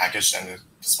package than the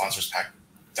sponsors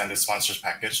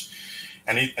package,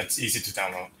 and it's easy to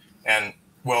download. And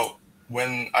well,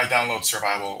 when I download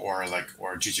Survival or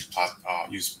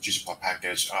ggplot, use ggplot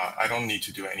package, I don't need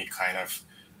to do any kind of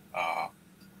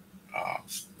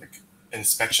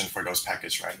inspection for those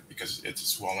package, right? Because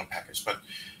it's a well-known package. But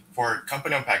for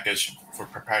company-owned package, for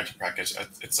proprietary package,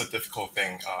 it's a difficult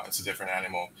thing. It's a different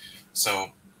animal.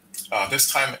 So this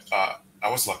time I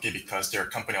was lucky because their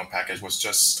company-owned package was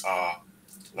just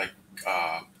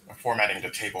formatting the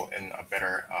table in a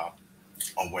better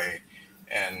way.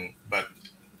 But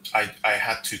I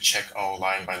had to check all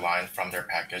line by line from their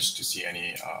package to see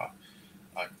any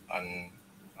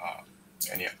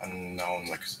unknown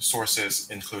sources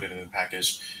included in the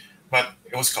package. But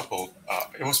it was coupled.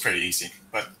 It was pretty easy.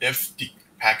 But if the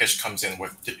package comes in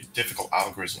with difficult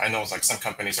algorithm, I know some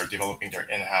companies are developing their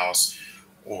in-house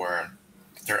or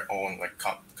their own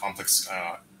complex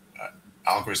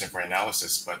algorithm for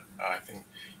analysis. But I think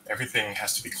everything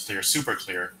has to be clear, super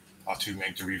clear, to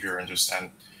make the reviewer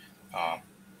understand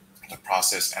the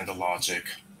process and the logic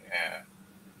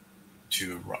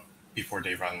to run before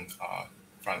they run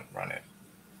it.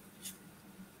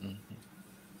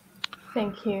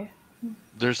 Thank you.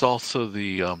 There's also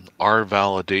the R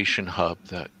validation hub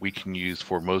that we can use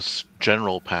for most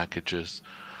general packages.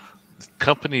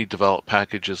 Company developed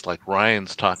packages like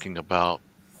Ryan's talking about,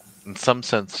 in some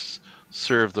sense,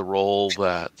 serve the role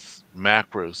that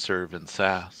macros serve in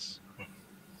SAS.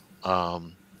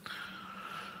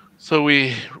 So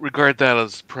we regard that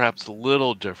as perhaps a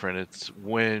little different. It's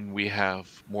when we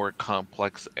have more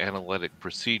complex analytic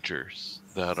procedures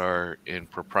that are in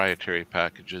proprietary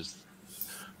packages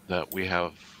that we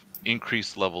have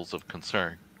increased levels of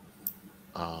concern.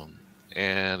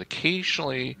 And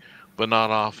occasionally, but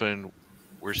not often,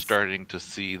 we're starting to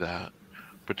see that,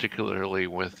 particularly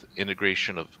with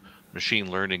integration of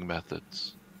machine learning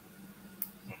methods.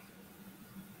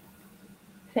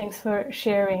 Thanks for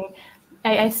sharing.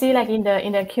 I see like in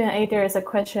the Q&A there is a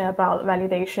question about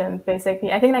validation.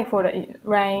 Basically, I think like for the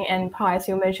Ryan and Paul, as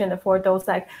you mentioned, for those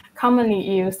like commonly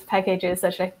used packages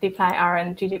such as dplyr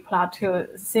and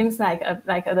ggplot2, seems like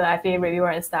the FDA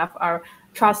reviewer and staff are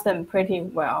trust them pretty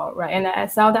well, right? And I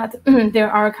saw that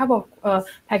there are a couple of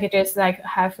packages like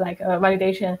have like a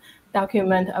validation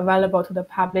document available to the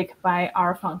public by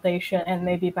our foundation and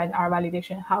maybe by the R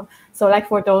validation hub. So like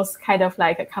for those kind of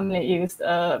like commonly used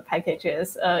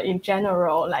packages in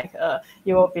general, like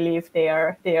you will believe they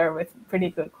are with pretty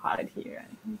good quality,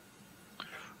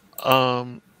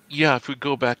 right? Yeah, if we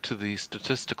go back to the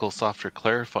statistical software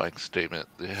clarifying statement,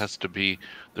 it has to be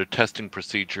their testing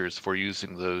procedures for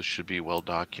using those should be well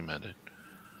documented.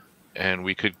 And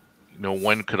we could,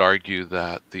 one could argue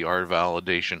that the R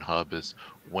validation hub is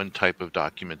one type of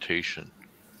documentation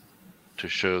to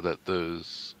show that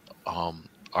those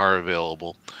are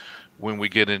available. When we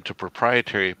get into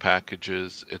proprietary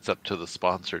packages, it's up to the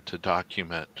sponsor to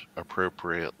document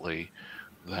appropriately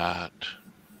that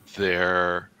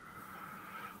their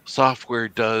software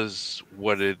does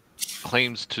what it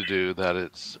claims to do, that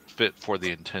it's fit for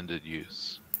the intended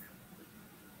use.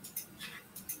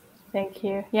 Thank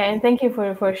you. Yeah, and thank you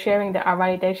for sharing the R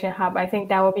validation hub. I think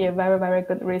that will be a very, very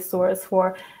good resource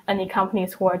for any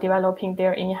companies who are developing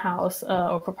their in-house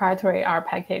or proprietary R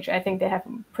package. I think they have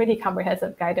pretty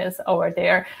comprehensive guidance over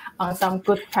there on some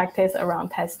good practice around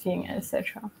testing,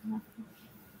 etc.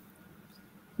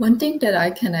 One thing that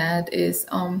I can add is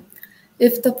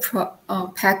if the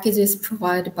package is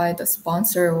provided by the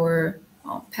sponsor or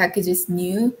package is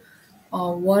new,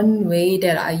 one way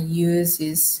that I use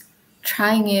is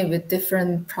trying it with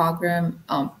different programming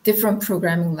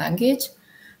language.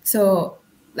 So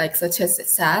like such as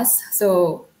SAS.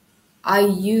 So I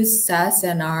use SAS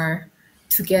and R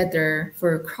together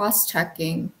for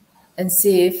cross-checking and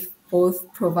see if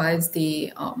both provides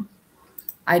the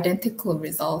identical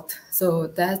result. So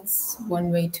that's one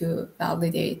way to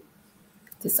validate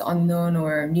this unknown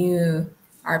or new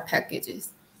R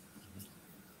packages.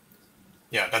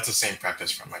 Yeah, that's the same practice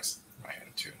from my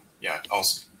end too. Yeah,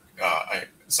 also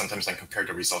sometimes I compare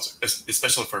the results,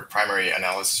 especially for primary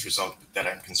analysis result that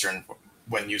I'm concerned for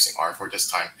when using R for this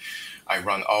time. I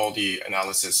run all the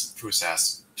analysis through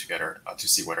SAS together to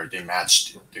see whether they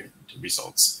matched the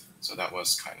results. So that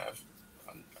was kind of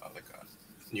like a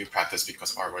new practice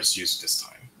because R was used this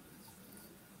time.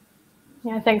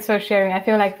 Yeah, thanks for sharing. I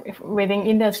feel like within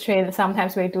industry,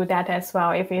 sometimes we do that as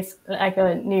well. If it's like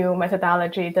a new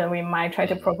methodology, then we might try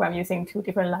to program using 2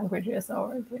 different languages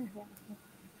over there. Yeah.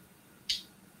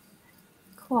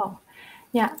 Cool.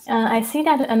 Yeah, I see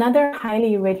that another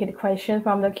highly rated question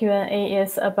from the Q&A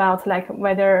is about like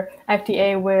whether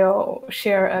FDA will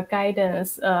share a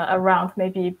guidance around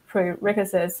maybe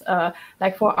prerequisites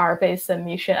like for R-based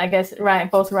submission. I guess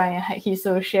both Ryan and Hye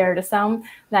Soo shared some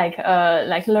like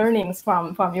learnings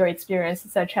from your experience,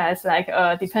 such as like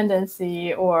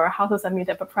dependency or how to submit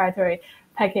a proprietary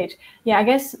package. Yeah, I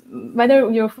guess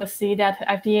whether you foresee that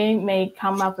FDA may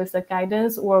come up with a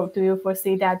guidance, or do you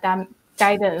foresee that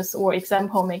guidance or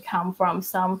example may come from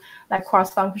some like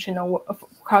cross-functional,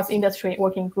 cross-industry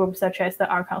working groups, such as the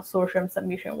R Consortium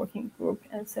submission working group,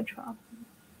 etc.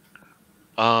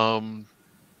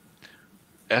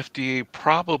 FDA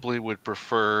probably would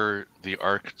prefer the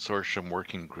R Consortium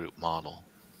working group model.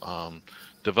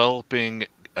 Developing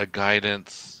a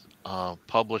guidance,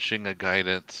 publishing a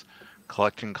guidance,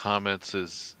 collecting comments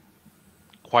is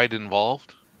quite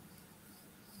involved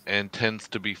and tends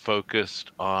to be focused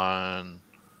on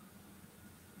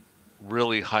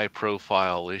really high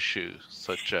profile issues,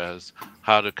 such as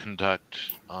how to conduct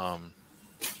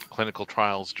clinical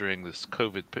trials during this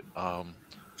COVID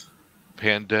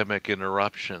pandemic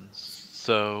interruptions.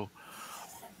 So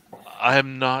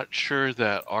I'm not sure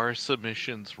that our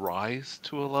submissions rise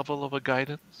to a level of a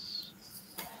guidance.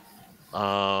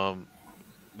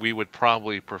 We would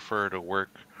probably prefer to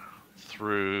work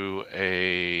through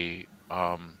a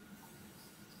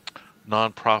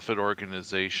nonprofit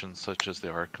organization such as the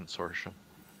R Consortium.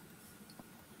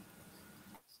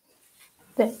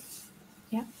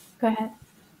 Yeah, go ahead.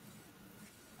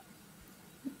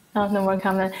 Oh, no more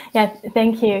comment. Yeah,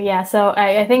 thank you. Yeah, so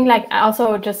I think like I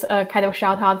also just kind of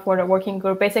shout out for the working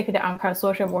group. Basically, the R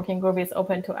Consortium working group is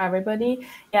open to everybody.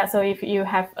 Yeah, so if you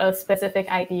have specific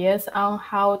ideas on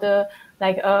how the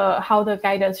how the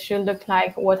guidance should look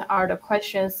like, what are the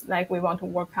questions like we want to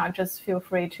work on, just feel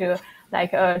free to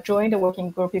join the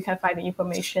working group. You can find the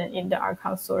information in the R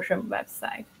Consortium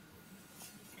website.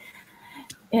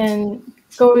 And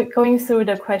going through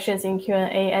the questions in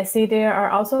Q&A, I see there are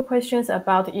also questions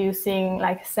about using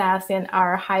like SAS and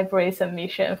R hybrid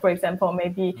submission. For example,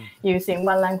 maybe using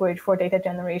one language for data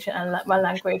generation and one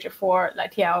language for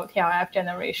like TLF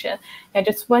generation. I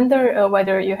just wonder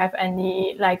whether you have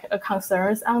any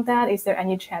concerns on that. Is there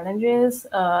any challenges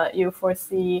you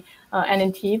foresee? Any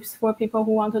tips for people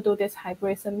who want to do this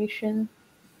hybrid submission?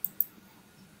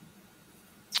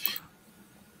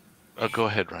 Go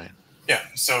ahead, Ryan. Yeah,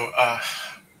 so I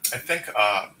think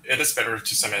it is better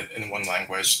to submit in one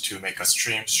language to make a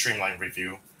streamlined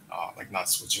review, like not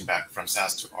switching back from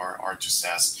SAS to R to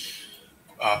SAS.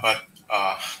 But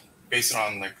based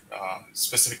on like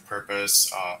specific purpose,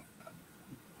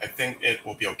 I think it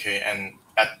will be okay. And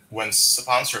when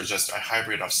sponsor just a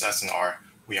hybrid of SAS and R,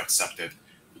 we accepted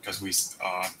because we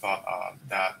thought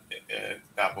that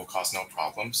that will cause no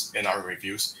problems in our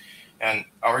reviews. And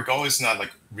our goal is not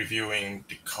like reviewing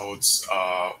the codes.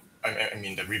 I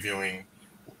mean the reviewing.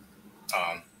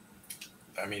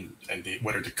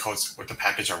 Whether the codes with the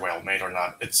package are well made or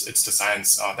not. It's the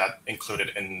science that included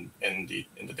in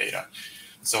the data.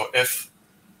 So if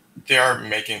they are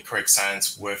making correct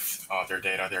science with their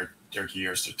data, their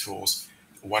gears, their tools,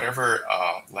 whatever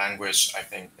language I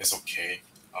think is okay.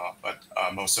 But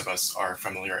most of us are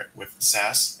familiar with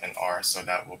SAS and R, so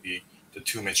that will be the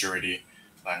two majority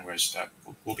language that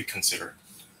will be considered.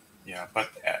 Yeah, but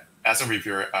as a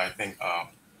reviewer, I think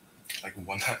like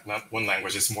one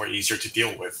language is more easier to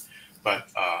deal with. But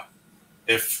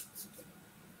if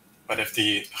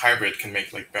the hybrid can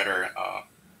make like better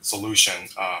solution,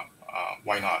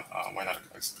 why not? Why not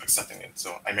accepting it?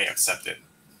 So I may accept it.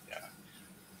 Yeah.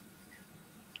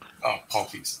 Oh, Paul,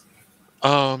 please.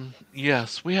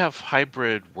 Yes, we have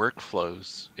hybrid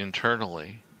workflows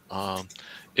internally.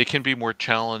 It can be more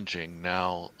challenging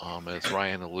now, as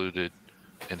Ryan alluded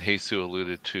and Hye Soo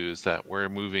alluded to, is that we're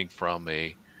moving from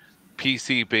a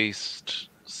PC-based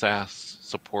SAS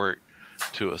support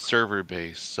to a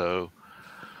server-based. So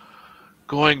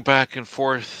going back and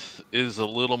forth is a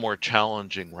little more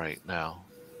challenging right now.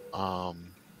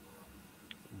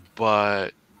 But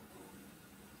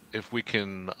if we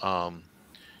can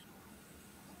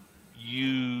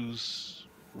use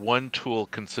one tool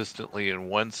consistently in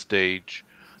one stage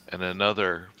and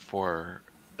another for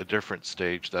a different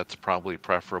stage, that's probably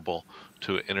preferable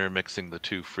to intermixing the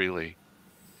two freely.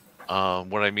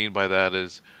 What I mean by that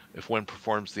is if one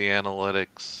performs the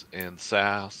analytics in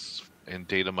SAS and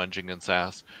data munging in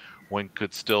SAS, one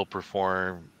could still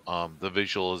perform the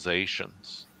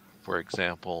visualizations, for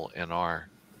example, in R.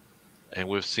 And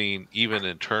we've seen even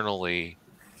internally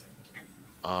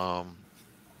for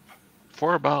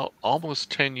about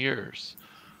almost 10 years,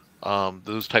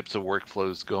 those types of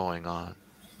workflows going on.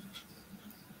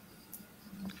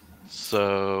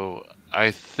 So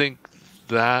I think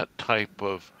that type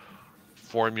of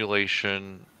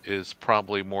formulation is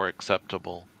probably more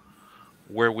acceptable.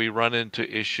 Where we run into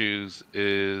issues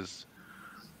is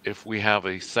if we have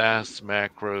a SAS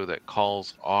macro that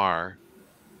calls R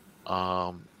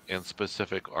in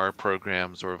specific R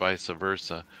programs or vice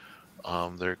versa,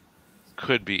 there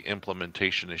could be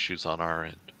implementation issues on our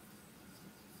end.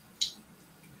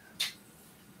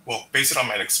 Well, based on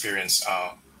my experience,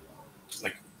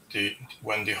 like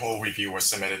when the whole review was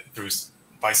submitted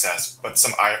by SAS, but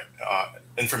some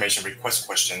information request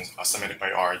questions are submitted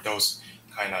by R, those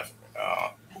kind of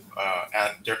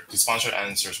the sponsored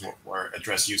answers were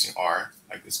addressed using R,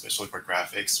 like especially for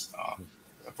graphics,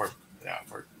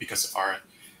 because R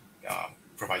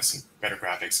provides some better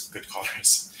graphics, good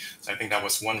colors. So I think that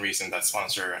was one reason that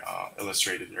sponsor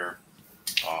illustrated their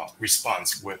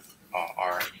response with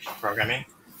R programming,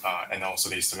 and also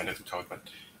they submitted the code. But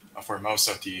for most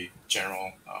of the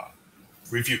general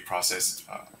review process,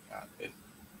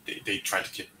 they tried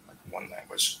to keep like one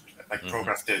language. Like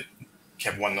Prograf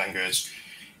kept one language,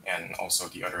 and also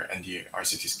the other NDA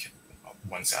RCTs kept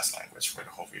one SAS language for the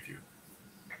whole review.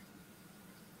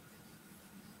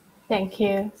 Thank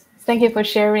you. Thank you for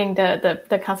sharing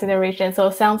the consideration. So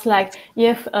it sounds like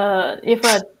if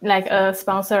a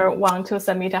sponsor want to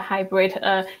submit a hybrid,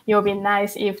 it will be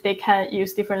nice if they can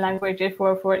use different languages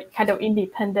for kind of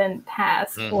independent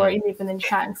tasks or independent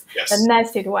chunks. Yes. The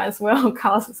nested ones will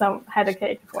cause some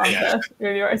headache from the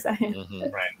reviewer side.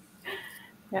 Right.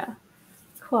 Yeah.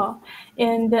 Cool.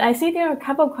 And I see there are a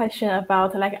couple of questions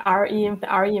about like the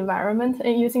RE environment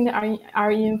and using the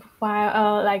RE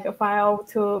file, like a file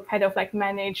to kind of like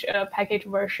manage a package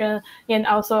version, and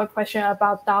also a question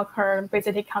about Docker,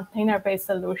 basically container-based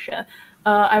solution.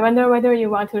 I wonder whether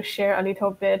you want to share a little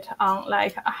bit on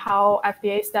like how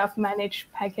FDA staff manage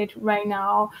package right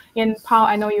now. And Paul,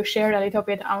 I know you shared a little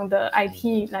bit on the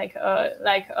IP, like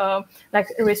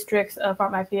restricts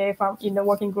from FDA from in the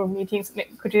working group meetings.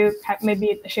 Could you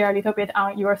maybe share a little bit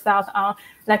on your thoughts on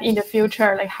like in the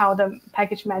future, like how the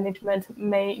package management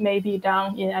may be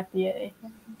done in FDA?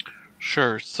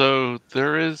 Sure. So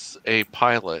there is a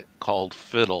pilot called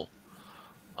Fiddle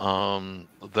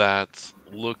that's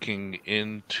looking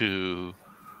into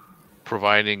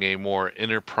providing a more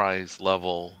enterprise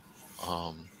level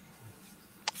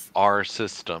R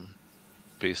system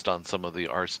based on some of the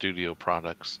R Studio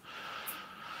products.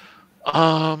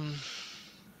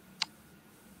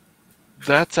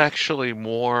 That's actually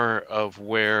more of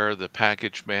where the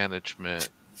package management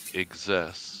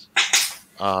exists.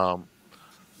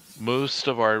 Most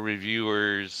of our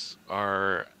reviewers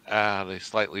are at a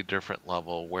slightly different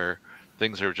level where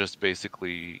things are just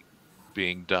basically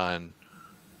being done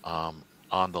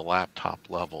on the laptop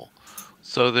level.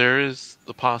 So there is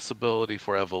the possibility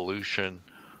for evolution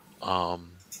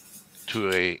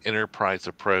to a enterprise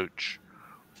approach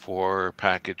for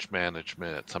package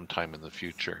management at some time in the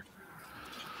future.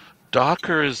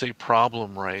 Docker is a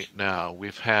problem right now.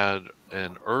 We've had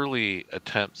an early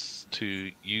attempts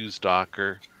to use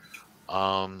Docker,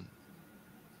 but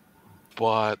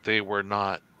they were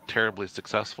not terribly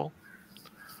successful.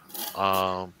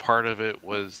 Part of it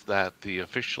was that the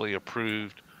officially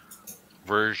approved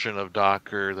version of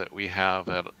Docker that we have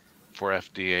for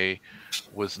FDA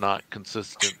was not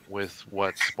consistent with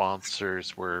what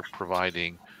sponsors were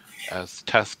providing as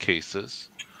test cases.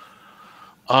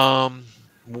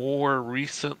 More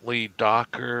recently,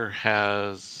 Docker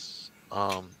has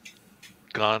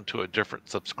gone to a different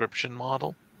subscription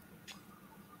model.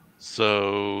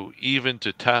 So even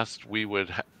to test, we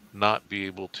would not be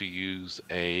able to use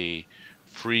a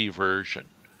free version.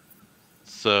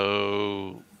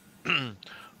 So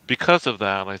because of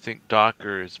that, I think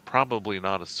Docker is probably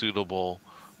not a suitable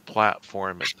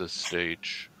platform at this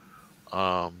stage.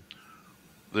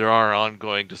 There are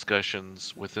ongoing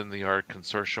discussions within the R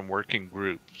Consortium working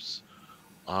groups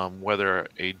whether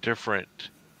a different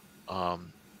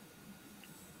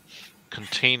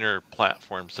container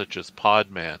platform such as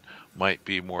Podman might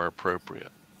be more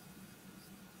appropriate.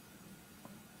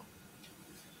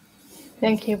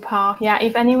 Thank you, Paul. Yeah,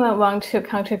 if anyone wants to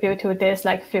contribute to this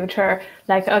like future,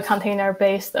 like a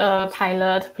container-based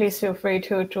pilot, please feel free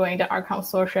to join the R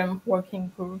Consortium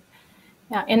working group.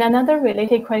 Yeah, and another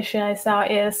related question I saw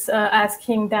is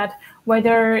asking that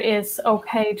whether it's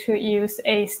okay to use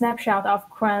a snapshot of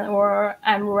cron or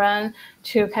mrun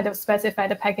to kind of specify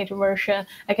the package version.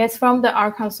 I guess from the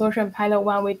R Consortium pilot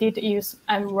one, we did use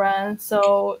mrun.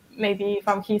 So maybe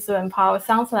from Hye Soo and Paul, it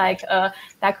sounds like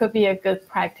that could be a good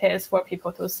practice for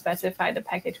people to specify the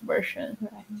package version,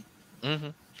 right? Mm-hmm.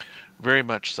 Very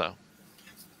much so.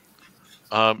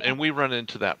 And we run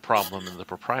into that problem in the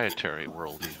proprietary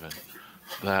world even,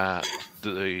 that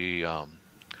the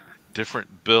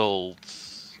different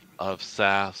builds of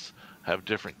SAS have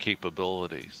different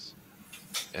capabilities.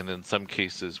 And in some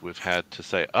cases, we've had to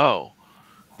say, oh,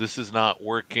 this is not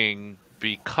working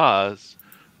because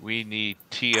we need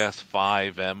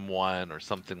TS5M1 or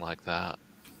something like that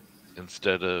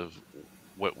instead of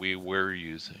what we were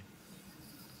using.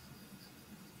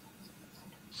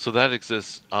 So that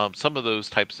exists. Some of those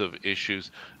types of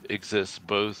issues exist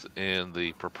both in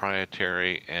the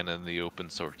proprietary and in the open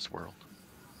source world.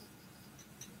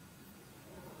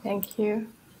 Thank you.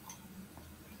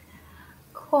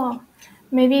 Cool.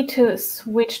 Maybe to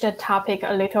switch the topic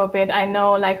a little bit, I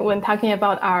know like when talking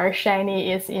about R,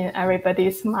 Shiny is in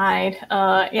everybody's mind.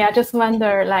 Yeah, just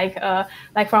wonder like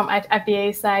from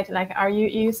FDA side, like are you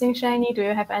using Shiny? Do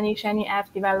you have any Shiny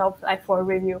app developed like for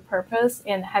review purpose?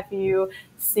 And have you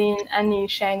seen any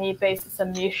Shiny based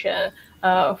submission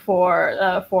for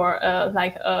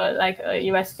like a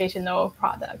investigational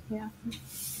product? Yeah.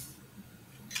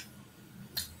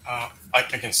 I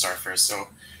can start first. So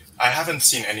I haven't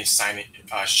seen any Shiny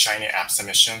app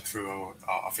submission through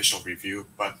official review,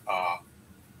 but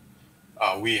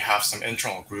we have some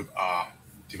internal group,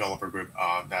 developer group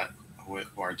who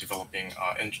are developing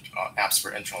apps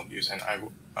for internal use, and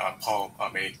Paul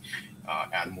may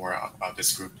add more about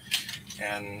this group.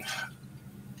 And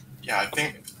yeah, I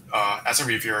think as a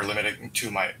reviewer, limited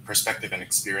to my perspective and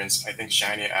experience, I think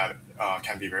Shiny app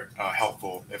can be very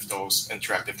helpful if those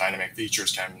interactive dynamic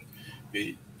features can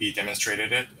be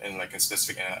demonstrated it in like a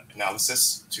specific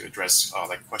analysis to address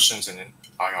like questions in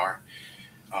IR.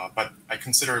 But I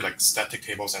consider like static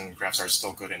tables and graphs are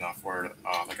still good enough for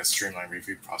like a streamlined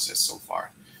review process so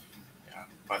far. Yeah,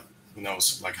 but who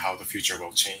knows like how the future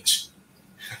will change.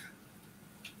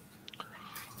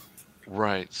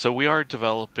 Right. So we are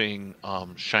developing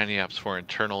Shiny apps for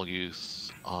internal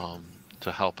use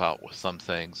to help out with some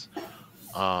things.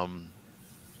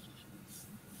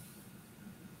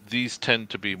 These tend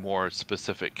to be more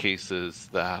specific cases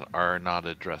that are not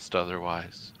addressed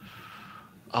otherwise.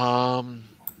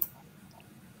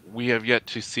 We have yet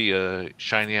to see a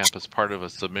Shiny app as part of a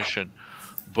submission,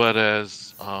 but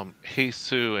as Hye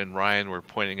Soo and Ryan were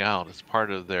pointing out, as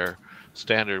part of their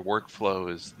standard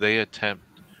workflow is they attempt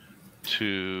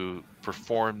to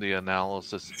perform the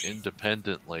analysis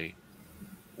independently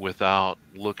without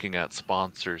looking at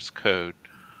sponsors' code.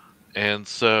 And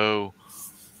so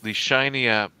the Shiny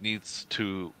app needs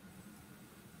to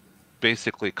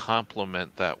basically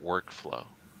complement that workflow,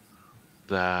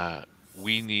 that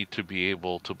we need to be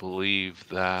able to believe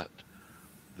that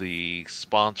the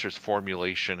sponsor's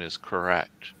formulation is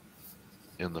correct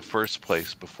in the first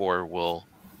place before we'll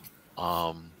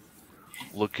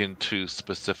look into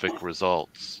specific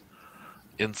results.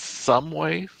 In some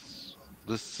ways,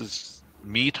 this is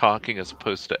me talking as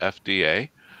opposed to FDA.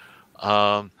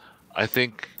 I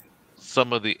think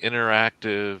some of the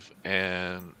interactive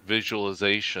and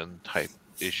visualization type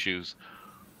issues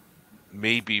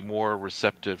may be more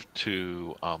receptive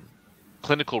to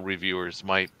clinical reviewers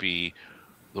might be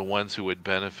the ones who would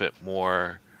benefit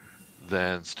more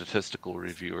than statistical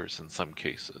reviewers in some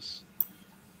cases,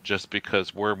 just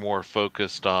because we're more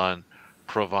focused on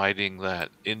providing that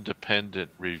independent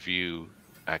review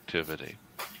activity.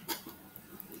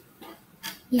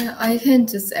 Yeah, I can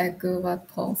just echo what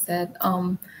Paul said.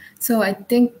 So I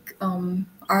think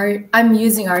I'm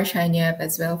using our Shiny app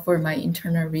as well for my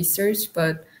internal research,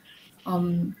 but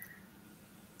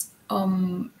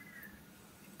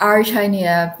our Shiny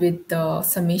app with the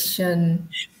submission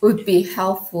would be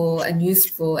helpful and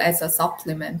useful as a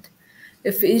supplement.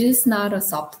 If it is not a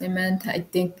supplement, I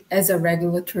think as a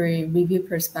regulatory review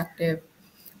perspective,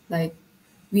 like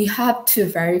we have to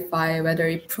verify whether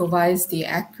it provides the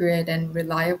accurate and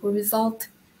reliable result.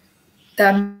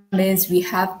 That means we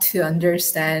have to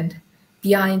understand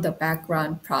behind the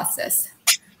background process.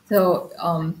 So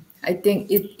I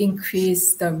think it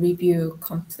increased the review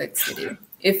complexity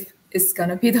if it's going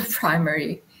to be the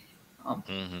primary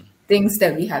things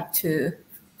that we have to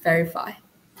verify.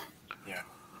 Yeah.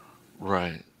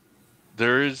 Right.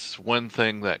 There is one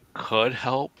thing that could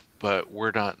help, but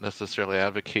we're not necessarily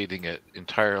advocating it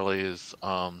entirely, is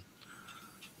Joe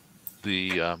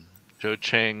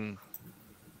Chang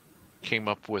came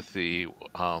up with the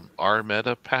R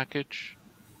meta package,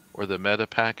 or the meta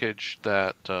package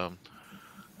that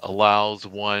allows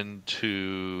one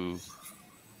to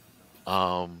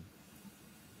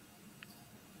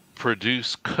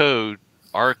produce code,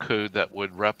 R code, that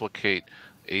would replicate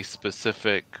a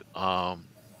specific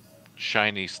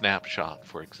Shiny snapshot,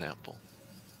 for example.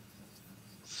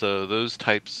 So those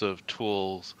types of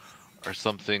tools are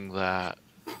something that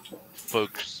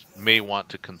folks may want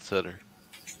to consider.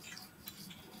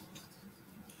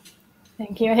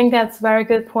 Thank you. I think that's a very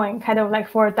good point. Kind of like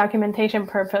for documentation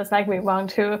purpose, like we don't want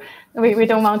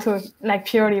to like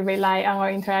purely rely on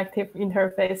our interactive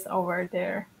interface over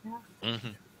there. Yeah.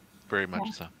 Very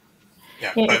much so.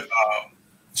 Yeah, but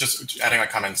just adding a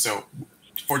comment. So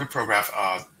for the Prograf,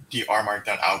 the R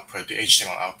Markdown output, the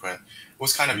HTML output,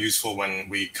 was kind of useful when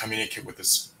we communicate with the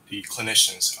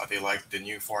clinicians. They like the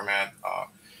new format,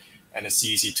 and it's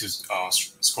easy to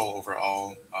scroll over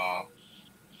all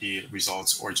the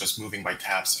results or just moving by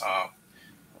tabs.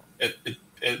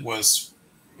 It was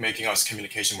making us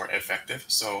communication more effective.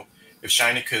 So if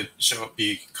Shiny could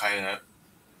play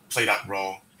that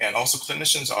role, and also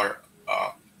clinicians are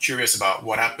curious about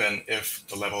what happened if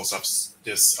the levels of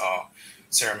this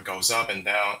serum goes up and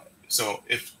down. So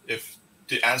if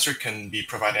the answer can be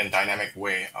provided in a dynamic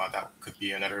way, that could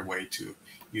be another way to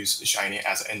use Shiny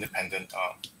as an independent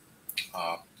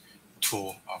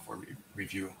tool for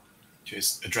review, to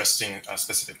addressing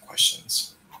specific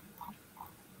questions.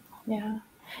 Yeah.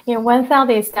 Yeah, one thought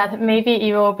is that maybe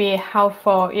it will be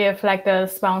helpful if like the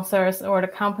sponsors or the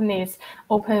companies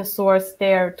open source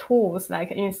their tools,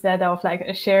 like instead of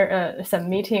like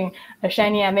submitting a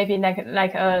Shiny, maybe like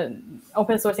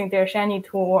open sourcing their Shiny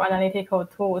tool or analytical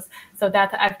tools, so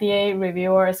that FDA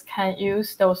reviewers can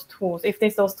use those tools if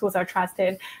those tools are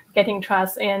trusted, getting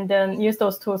trust, and then use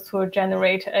those tools to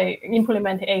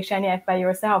implement a Shiny F by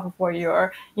yourself for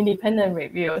your independent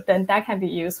review. Then that can be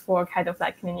used for kind of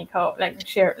like clinical, like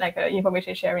share, like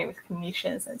information sharing with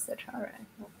clinicians, etc.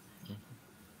 Right?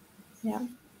 Yeah.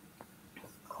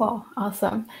 Cool.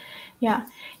 Awesome. Yeah.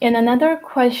 And another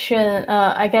question,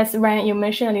 I guess, Ryan, you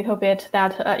mentioned a little bit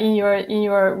that in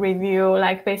your review,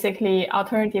 like basically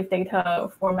alternative data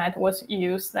format was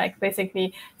used, like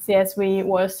basically CSV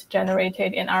was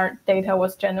generated and our data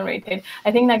was generated.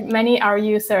 I think like many R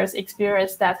users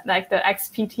experience that like the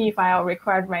XPT file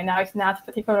required right now is not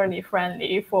particularly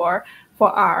friendly for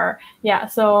R. Yeah,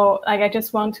 so like I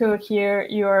just want to hear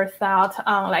your thought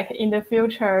on like in the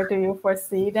future, do you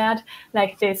foresee that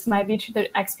like this might be the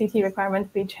XPT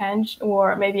requirement be changed,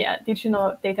 or maybe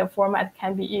additional data format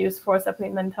can be used for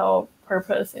supplemental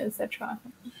purpose, etc.?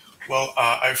 Well,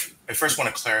 I first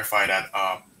want to clarify that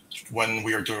when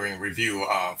we are doing review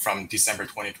from December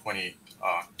 2020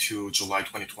 to July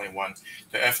 2021,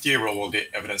 the FDA real-world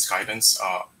evidence guidance,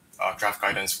 draft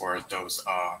guidance for those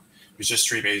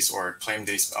registry-based or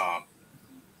claim-based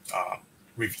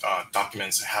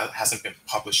documents hasn't been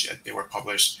published yet. They were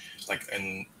published like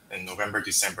in November,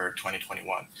 December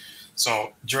 2021.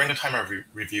 So during the time of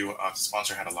review, the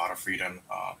sponsor had a lot of freedom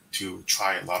to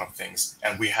try a lot of things,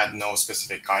 and we had no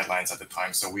specific guidelines at the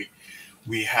time. So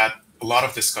we had a lot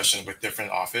of discussion with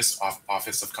different Office of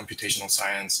Computational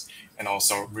Science, and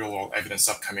also Real World Evidence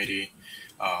Subcommittee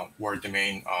were the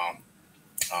main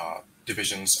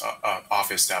divisions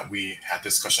office that we had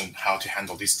discussion how to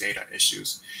handle these data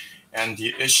issues. And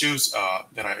the issues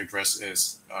that I address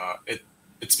is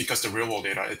it's because the real world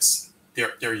data,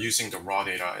 they're using the raw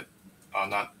data,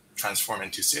 not transformed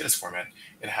into status format.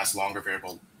 It has longer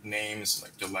variable names,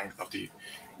 like the length of the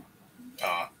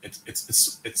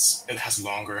it has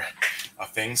longer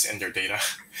things in their data.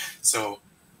 So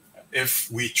if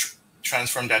we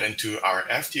transform that into our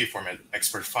FDA format,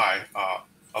 Expert 5,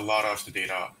 a lot of the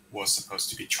data was supposed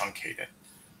to be truncated.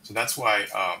 So that's why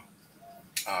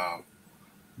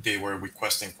they were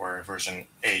requesting for version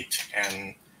 8.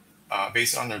 And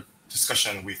based on the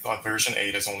discussion, we thought version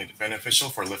 8 is only beneficial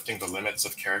for lifting the limits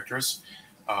of characters.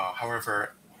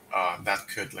 However, that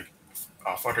could like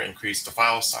further increase the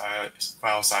file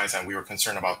size, and we were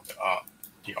concerned about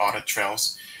the audit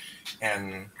trails.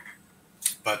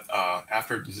 But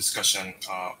after the discussion,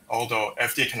 although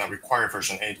FDA cannot require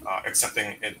version 8,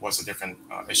 accepting it was a different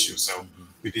issue. So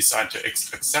we decided to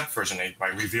accept version 8 by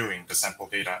reviewing the sample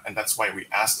data. And that's why we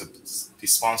asked the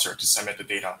sponsor to submit the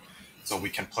data so we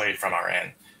can play it from our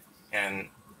end.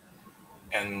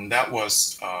 And that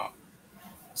was,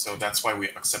 so that's why we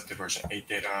accepted version 8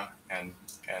 data and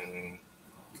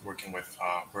working with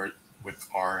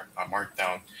R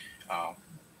Markdown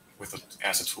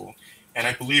as a tool. And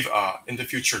I believe in the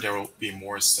future, there will be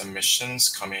more submissions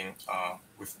coming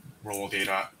with raw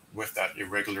data with that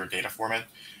irregular data format.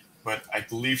 But I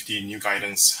believe the new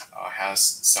guidance has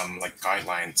some like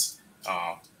guidelines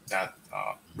that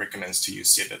recommends to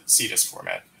use CDIS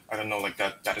format. I don't know like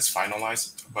that is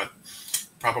finalized, but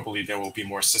probably there will be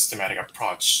more systematic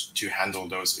approach to handle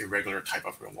those irregular type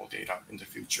of real world data in the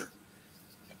future.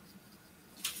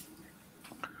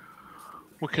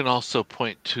 We can also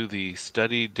point to the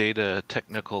Study Data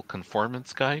Technical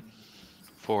Conformance Guide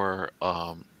for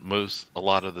a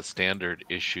lot of the standard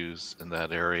issues in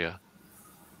that area.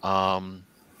 As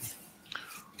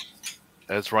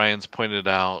Ryan's pointed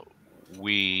out,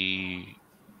 we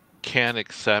can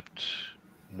accept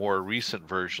more recent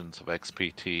versions of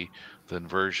XPT than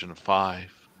version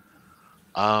 5.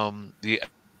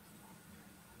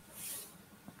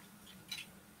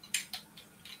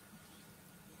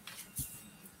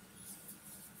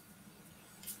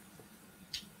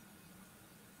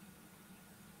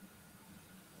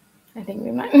 I think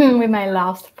we might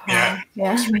lost Paul.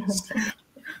 Yeah.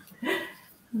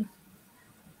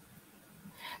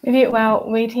 Maybe while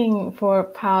waiting for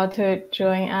Paul to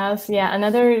join us, yeah,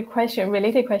 another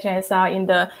related question I saw in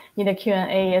the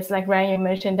Q&A is like Ryan, you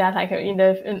mentioned that like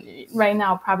right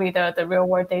now probably the real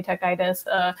world data guidance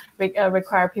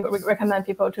recommend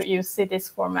people to use CDIS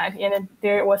format, and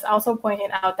there was also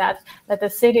pointed out that the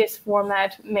CDIS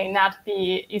format may not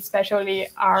be especially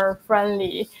R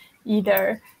friendly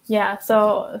either. yeah,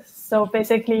 so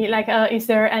basically, like, is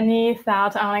there any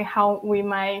thought on like how we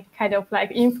might kind of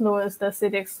like influence the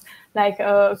civics like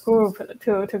group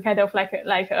to kind of like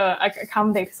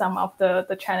accommodate some of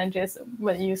the challenges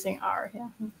when using R? Yeah.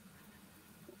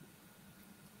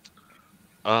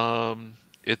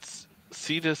 It's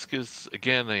CDISC is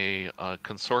again a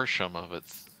consortium of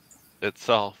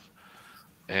itself,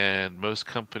 and most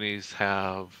companies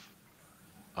have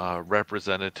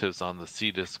representatives on the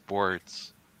CDISC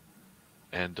boards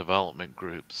and development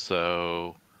groups.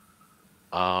 So,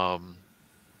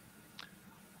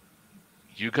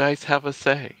 you guys have a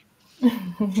say.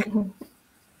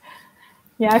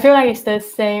 Yeah, I feel like it's the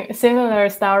similar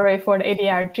story for the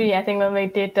ADRG. I think when we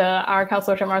did the R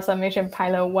Consortium R submission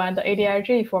pilot 1, the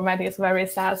ADRG format is very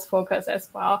SAS focused as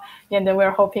well. And then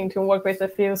we're hoping to work with the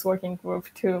fields working group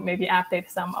to maybe update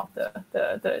some of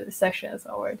the sessions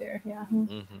over there. Yeah.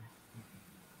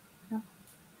 Yeah.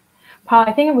 Paul,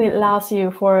 I think we lost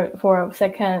you for a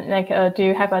second. Like, do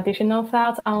you have additional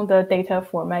thoughts on the data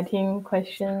formatting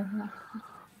question?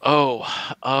 Oh,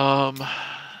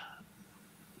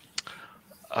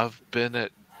 I've been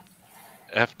at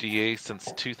FDA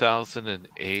since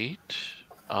 2008.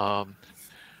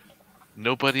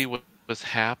 Nobody was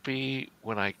happy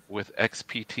with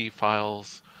XPT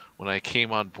files. When I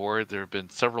came on board, there have been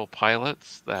several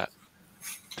pilots that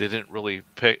didn't really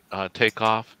take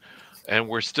off, and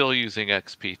we're still using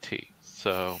XPT.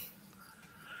 So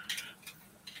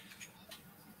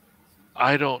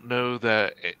I don't know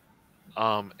that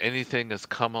anything has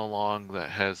come along that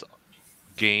has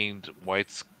gained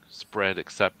widespread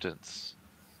acceptance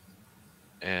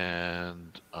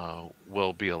and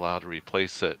will be allowed to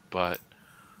replace it. But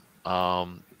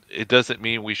it doesn't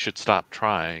mean we should stop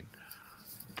trying.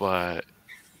 But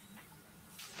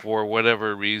for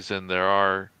whatever reason, there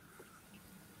are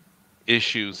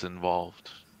issues involved.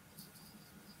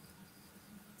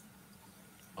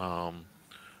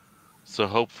 So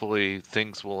hopefully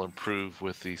things will improve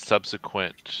with the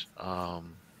subsequent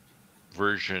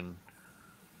version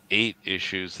 8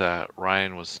 issues that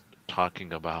Ryan was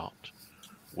talking about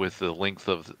with the length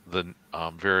of the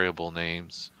variable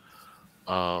names.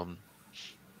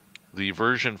 The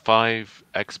version 5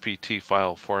 XPT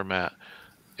file format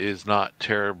is not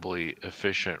terribly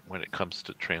efficient when it comes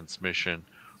to transmission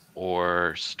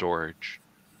or storage.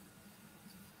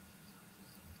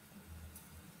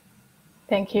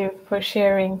 Thank you for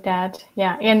sharing that.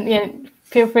 Yeah, and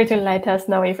feel free to let us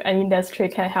know if any industry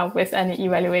can help with any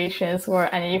evaluations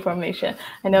or any information.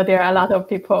 I know there are a lot of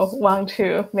people want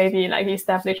to maybe like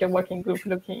establish a working group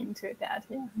looking into that.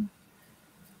 Yeah.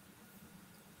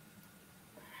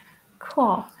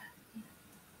 Cool.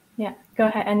 Yeah, go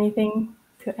ahead. Anything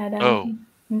to add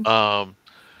on?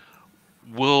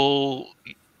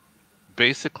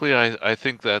 Basically, I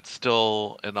think that's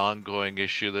still an ongoing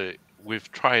issue that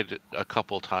we've tried a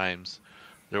couple times.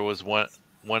 There was one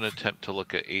attempt to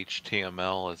look at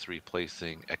HTML as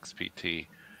replacing XPT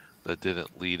that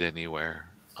didn't lead anywhere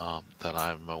that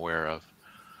I'm aware of.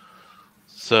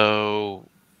 So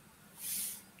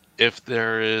if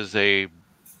there is a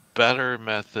better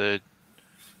method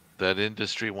that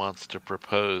industry wants to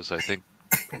propose, I think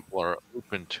people are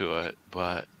open to it,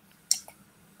 but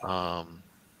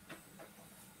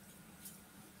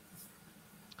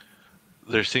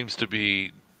there seems to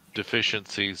be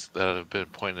deficiencies that have been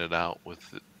pointed out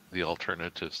with the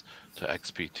alternatives to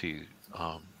XPT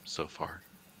so far.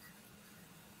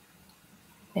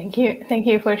 Thank you. Thank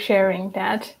you for sharing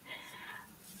that.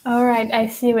 All right, I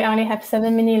see we only have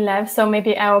 7 minutes left, so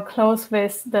maybe I will close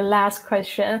with the last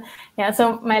question. Yeah,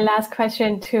 so my last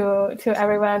question to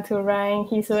everyone, to Ryan,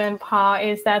 Hye Soo, and Paul,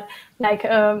 is that like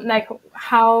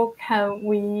how can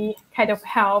we kind of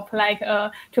help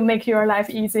to make your life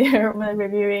easier when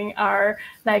reviewing our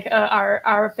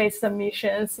based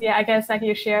submissions? Yeah, I guess like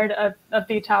you shared a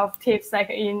bit of tips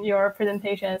like in your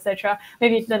presentation, etc.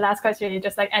 Maybe the last question is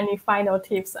just like any final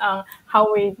tips on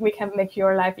how we can make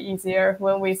your life easier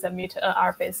when we submit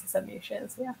our based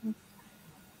submissions. Yeah.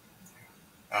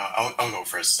 I'll go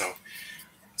first.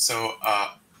 So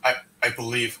I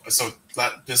believe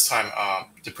this time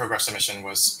the Prograf submission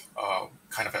was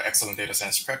kind of an excellent data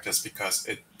science practice because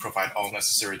it provided all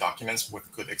necessary documents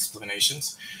with good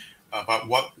explanations. But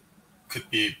what could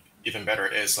be even better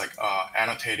is like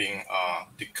annotating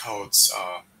the codes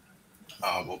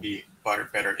will be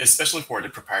better, especially for the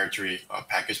proprietary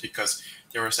package, because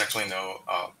there was actually no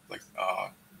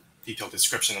detailed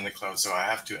description in the code. So I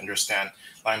have to understand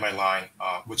line by line,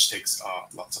 which takes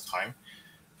lots of time.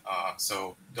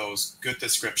 So those good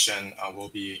description will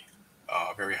be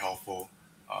very helpful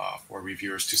for for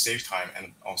reviewers to save time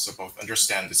and also both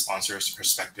understand the sponsor's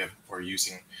perspective for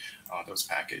using those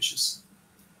packages.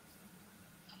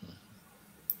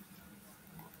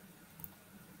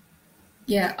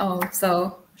 Yeah,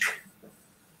 so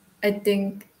I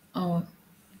think,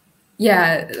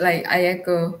 yeah, like I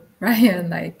echo Ryan,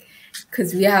 like,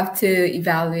 because we have to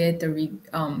evaluate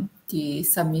the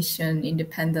submission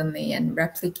independently and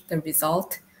replicate the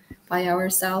result by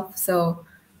ourselves. So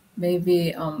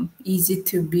maybe easy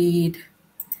to read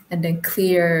and then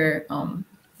clear,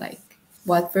 like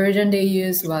what version they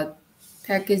use, what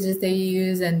packages they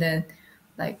use, and then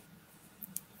like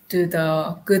do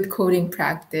the good coding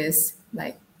practice,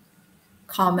 like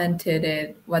commented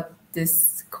it, what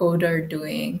this coder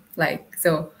doing, like,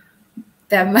 so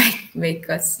that might make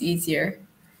us easier.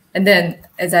 And then,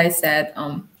 as I said,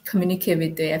 communicate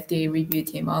with the FDA review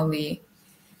team early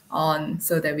on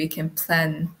so that we can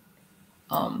plan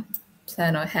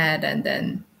ahead and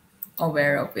then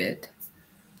aware of it.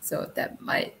 So that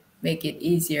might make it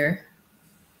easier.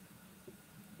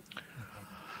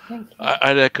 Thank you.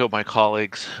 I'd echo my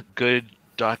colleagues. Good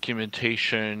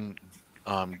documentation,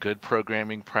 good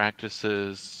programming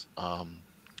practices. A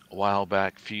while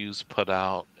back, Fuse put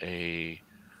out a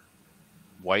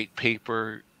white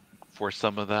paper for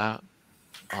some of that.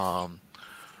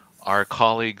 Our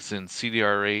colleagues in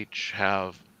CDRH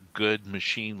have good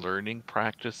machine learning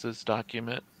practices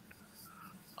document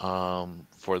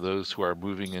for those who are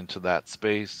moving into that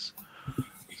space.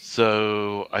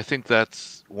 So I think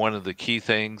that's one of the key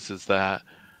things, is that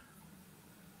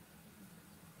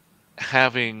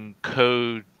having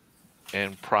code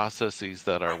and processes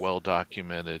that are well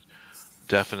documented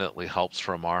definitely helps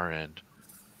from our end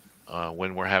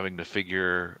when we're having to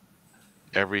figure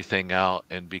everything out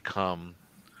and become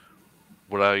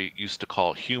what I used to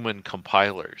call human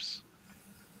compilers.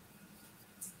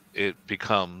 It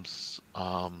becomes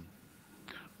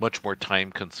much more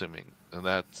time consuming, and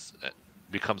that's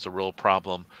becomes a real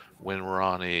problem when we're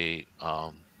on a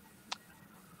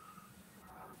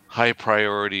high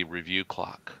priority review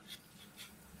clock.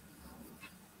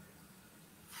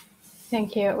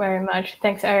 Thank you very much.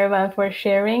 Thanks everyone for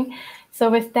sharing. So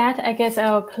with that, I guess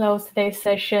I'll close today's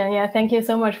session. Yeah, thank you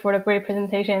so much for the great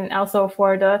presentation and also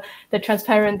for the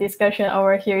transparent discussion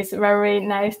over here. It's very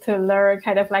nice to learn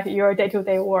kind of like your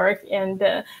day-to-day work, and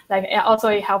like also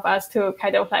it helps us to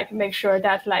kind of like make sure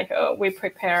that like we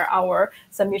prepare our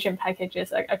submission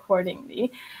packages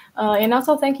accordingly. And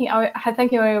also thank you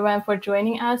everyone for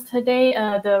joining us today.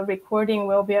 The recording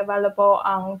will be available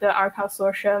on the R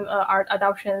Consortium Art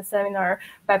Adoption Seminar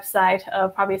website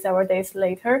probably several days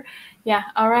later. Yeah,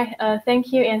 all right.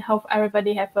 Thank you, and hope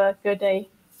everybody have a good day.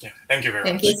 Yeah, thank you very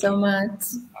much. Thank you so much.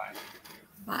 Bye.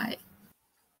 Bye.